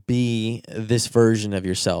to be this version of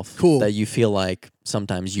yourself that you feel like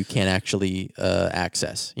sometimes you can't actually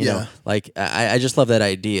access. You know, like I just love that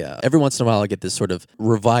idea. Every once in a while I get this sort of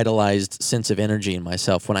revitalized sense of energy in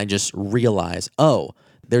myself when I just realize, oh,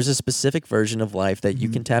 there's a specific version of life that you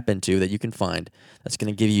can tap into, that you can find, that's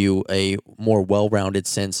going to give you a more well-rounded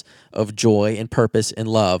sense of joy and purpose and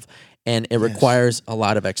love. And it requires a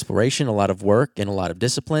lot of exploration, a lot of work, and a lot of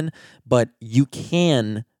discipline, but you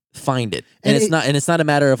can find it. And it's not a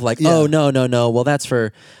matter of like, oh, no, well, that's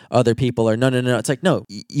for other people, or no. It's like, no,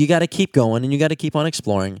 you got to keep going and you got to keep on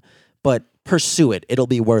exploring, but pursue it. It'll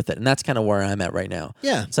be worth it. And that's kind of where I'm at right now.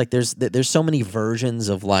 Yeah. It's like there's so many versions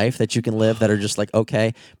of life that you can live that are just like,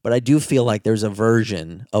 okay, but I do feel like there's a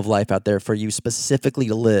version of life out there for you specifically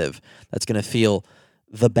to live that's going to feel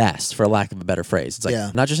the best, for lack of a better phrase. It's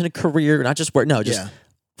like not just in a career, not just work, no, just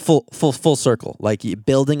full circle. Like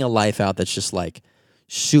building a life out that's just like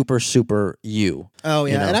super you. Oh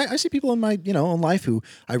yeah, you know? and I see people in my own life who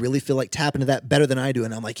I really feel like tap into that better than I do,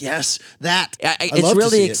 and I'm like, yes, that. It's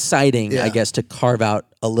really exciting, I guess, to carve out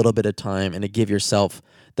a little bit of time and to give yourself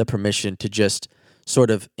the permission to just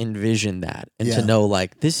sort of envision that and to know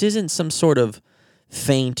like this isn't some sort of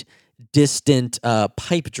faint, distant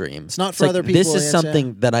pipe dream. It's not for other people. This is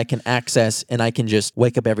something that I can access and I can just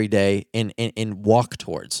wake up every day and walk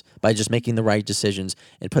towards by just making the right decisions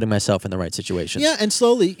and putting myself in the right situations. Yeah, and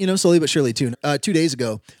slowly but surely too. 2 days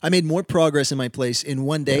ago, I made more progress in my place in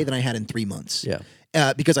one day than I had in 3 months.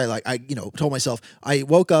 Yeah. Because I told myself, I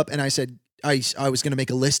woke up and I said, I was going to make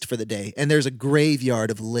a list for the day, and there's a graveyard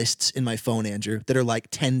of lists in my phone, Andrew, that are like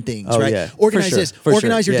 10 things, right? Yeah. Organize this,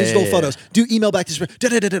 organize your digital photos, do email back this.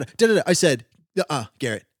 I said,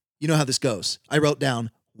 Garrett, you know how this goes. I wrote down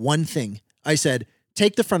one thing. I said,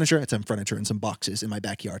 take the furniture. It's some furniture and some boxes in my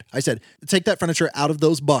backyard. I said, take that furniture out of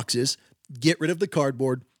those boxes, get rid of the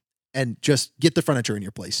cardboard, and just get the furniture in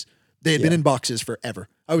your place. They had been in boxes forever.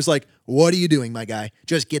 I was like, what are you doing, my guy?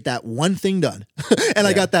 Just get that one thing done. And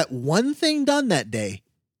I got that one thing done that day,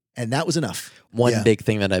 and that was enough. One big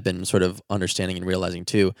thing that I've been sort of understanding and realizing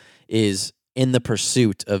too is in the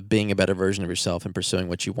pursuit of being a better version of yourself and pursuing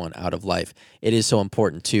what you want out of life, it is so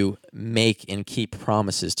important to make and keep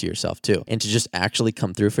promises to yourself too, and to just actually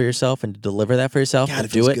come through for yourself and to deliver that for yourself and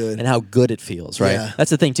do it, and how good it feels, right? Yeah. That's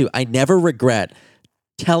the thing too. I never regret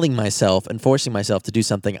telling myself and forcing myself to do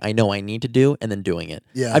something I know I need to do and then doing it.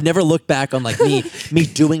 Yeah. I've never looked back on like me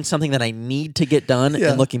doing something that I need to get done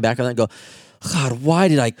and looking back on that and go, God, why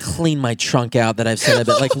did I clean my trunk out that I've said a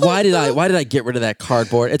bit? Like, why did I get rid of that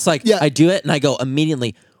cardboard? It's like I do it and I go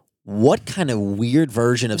immediately, what kind of weird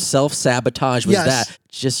version of self-sabotage was that?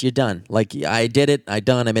 Just, you're done. Like, I did it. I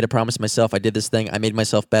made a promise to myself. I did this thing. I made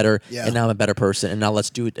myself better. And now I'm a better person. And now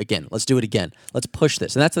let's do it again. Let's do it again. Let's push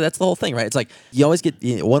this. And that's the whole thing, right? It's like, you always get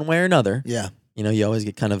one way or another. Yeah. You always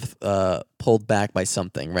get kind of pulled back by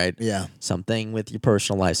something, right? Yeah. Something with your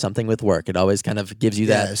personal life, something with work. It always kind of gives you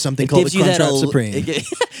that. Something called the Crunchwrap Supreme.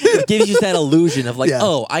 It gives you that illusion of like,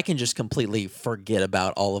 oh, I can just completely forget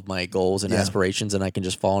about all of my goals and aspirations, and I can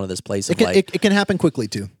just fall into this place of like. It can happen quickly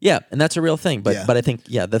too. Yeah, and that's a real thing. But I think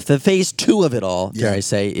the phase 2 of it all, dare I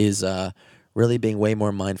say, is really being way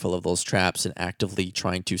more mindful of those traps and actively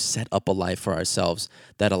trying to set up a life for ourselves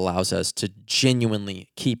that allows us to genuinely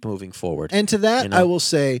keep moving forward. And to that, I will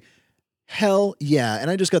say, Hell yeah. And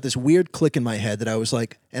I just got this weird click in my head that I was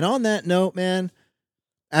like, and on that note, man,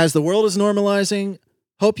 as the world is normalizing,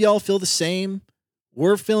 hope y'all feel the same.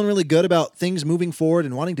 We're feeling really good about things moving forward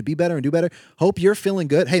and wanting to be better and do better. Hope you're feeling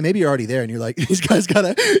good. Hey, maybe you're already there and you're like, these guys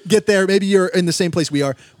gotta get there. Maybe you're in the same place we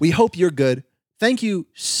are. We hope you're good. Thank you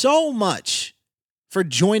so much for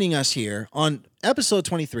joining us here on episode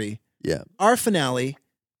 23, our finale.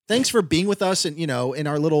 Thanks for being with us and, in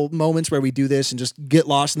our little moments where we do this and just get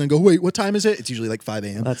lost and then go, wait, what time is it? It's usually like 5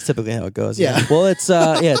 a.m. That's typically how it goes. Yeah. Well, it's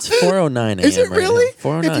 4:09 a.m. Is it right really?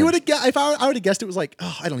 now. 4:09. If you would have, I would have guessed it was like,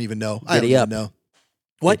 I don't even know. I don't Giddy even up. know.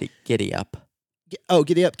 What? Giddy up.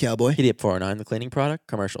 Giddy up, cowboy. Giddy up 409, the cleaning product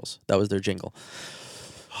commercials. That was their jingle.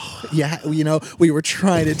 Yeah, we were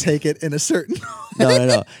trying to take it in a certain.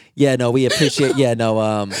 No. Yeah, no, we appreciate. Yeah,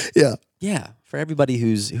 no. Yeah. Yeah, for everybody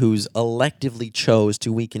who's electively chose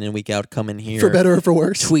to week in and week out come in here For better or for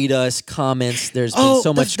worse. tweet us, comments. There's been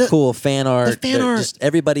so much cool fan art. Just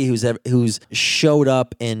everybody who's showed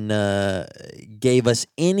up and gave us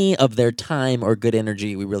any of their time or good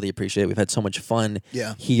energy. We really appreciate it. We've had so much fun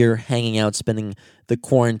here, hanging out, spending the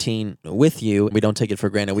quarantine with you. We don't take it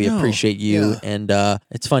for granted. We appreciate you, and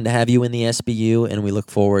it's fun to have you in the SBU, and we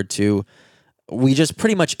look forward to. We just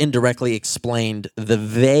pretty much indirectly explained the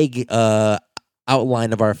vague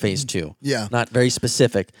outline of our phase 2. Yeah. Not very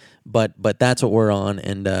specific, but that's what we're on,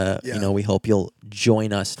 and we hope you'll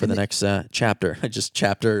join us for the next chapter. Just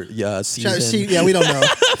chapter season. Yeah, we don't know.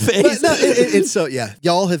 phase. But no, it's so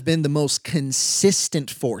y'all have been the most consistent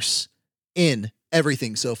force in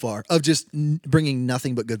everything so far of just bringing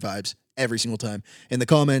nothing but good vibes every single time in the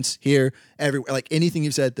comments here, everywhere, like anything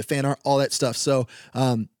you've said, the fan art, all that stuff. So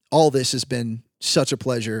all this has been such a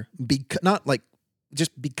pleasure, not like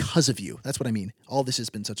just because of you. That's what I mean. All this has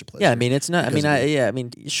been such a pleasure. Yeah, I mean, it's not. I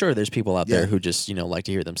mean, sure, there's people out there who just like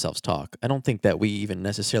to hear themselves talk. I don't think that we even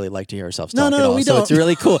necessarily like to hear ourselves talk at all. We so don't. It's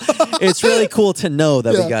really cool. It's really cool to know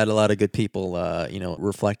that we got a lot of good people,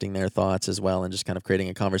 reflecting their thoughts as well, and just kind of creating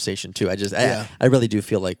a conversation too. I really do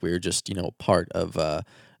feel like we're just part of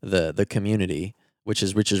the community, which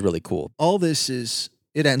is really cool. All this is.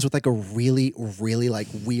 It ends with like a really, really like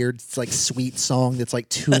weird, like sweet song that's like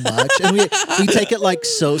too much, and we take it like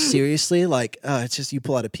so seriously. Like it's just you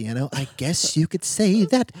pull out a piano. I guess you could say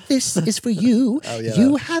that this is for you. Oh, yeah.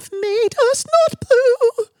 You have made us not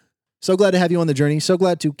blue. So glad to have you on the journey. So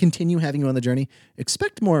glad to continue having you on the journey.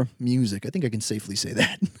 Expect more music. I think I can safely say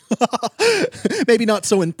that. Maybe not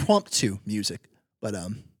so impromptu music, but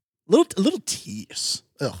little tease.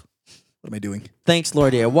 Ugh. What am I doing? Thanks,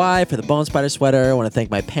 Lord DIY, for the Bone Spider sweater. I want to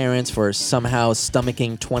thank my parents for somehow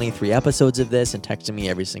stomaching 23 episodes of this and texting me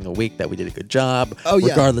every single week that we did a good job. Oh, yeah.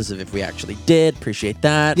 Regardless of if we actually did. Appreciate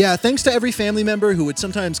that. Yeah, thanks to every family member who would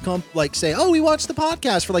sometimes come, say, oh, we watched the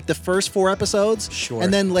podcast for, the first 4 episodes. Sure.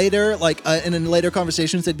 And then later, and in later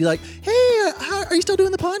conversations, they'd be like, hey, are you still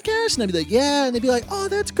doing the podcast? And I'd be like, yeah. And they'd be like, oh,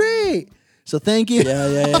 that's great. So thank you.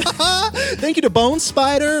 Yeah. Thank you to Bone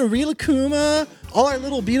Spider, Rilakuma, all our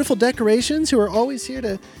little beautiful decorations who are always here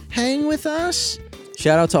to hang with us.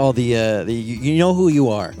 Shout out to all the you know who you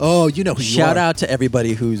are. Oh, you know who you are. Shout out to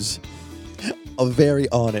everybody who's very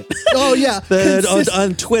on it. Oh yeah,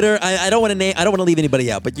 on Twitter. I don't want to leave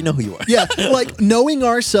anybody out, but you know who you are. Yeah, knowing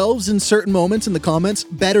ourselves in certain moments in the comments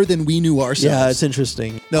better than we knew ourselves. Yeah, it's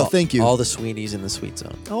interesting. No, thank you. All the sweeties in the sweet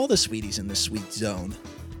zone. All the sweeties in the sweet zone.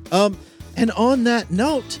 And on that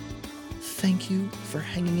note, thank you for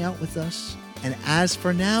hanging out with us. And as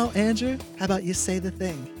for now, Andrew, how about you say the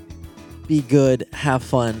thing? Be good, have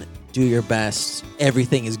fun, do your best.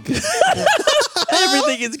 Everything is good.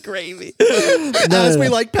 Everything is gravy. As we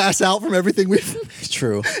pass out from everything we've... It's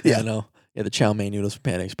true. Yeah, I know. Yeah, the chow mein noodles from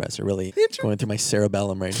Panda Express are really going through my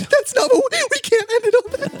cerebellum right now. That's not what we can't end it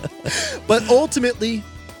on that. But ultimately...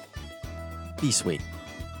 Be sweet.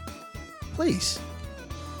 Please.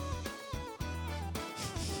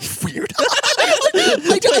 Weird. I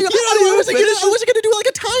wasn't going to do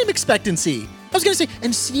a time expectancy. I was going to say,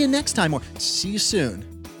 and see you next time, or see you soon.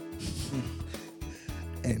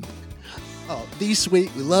 And, be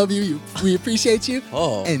sweet. We love you. We appreciate you.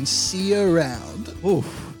 Oh. And see you around. Ooh.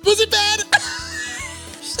 Was it bad?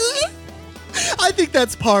 I think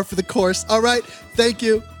that's par for the course. All right. Thank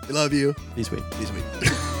you. We love you. Be sweet. Be sweet.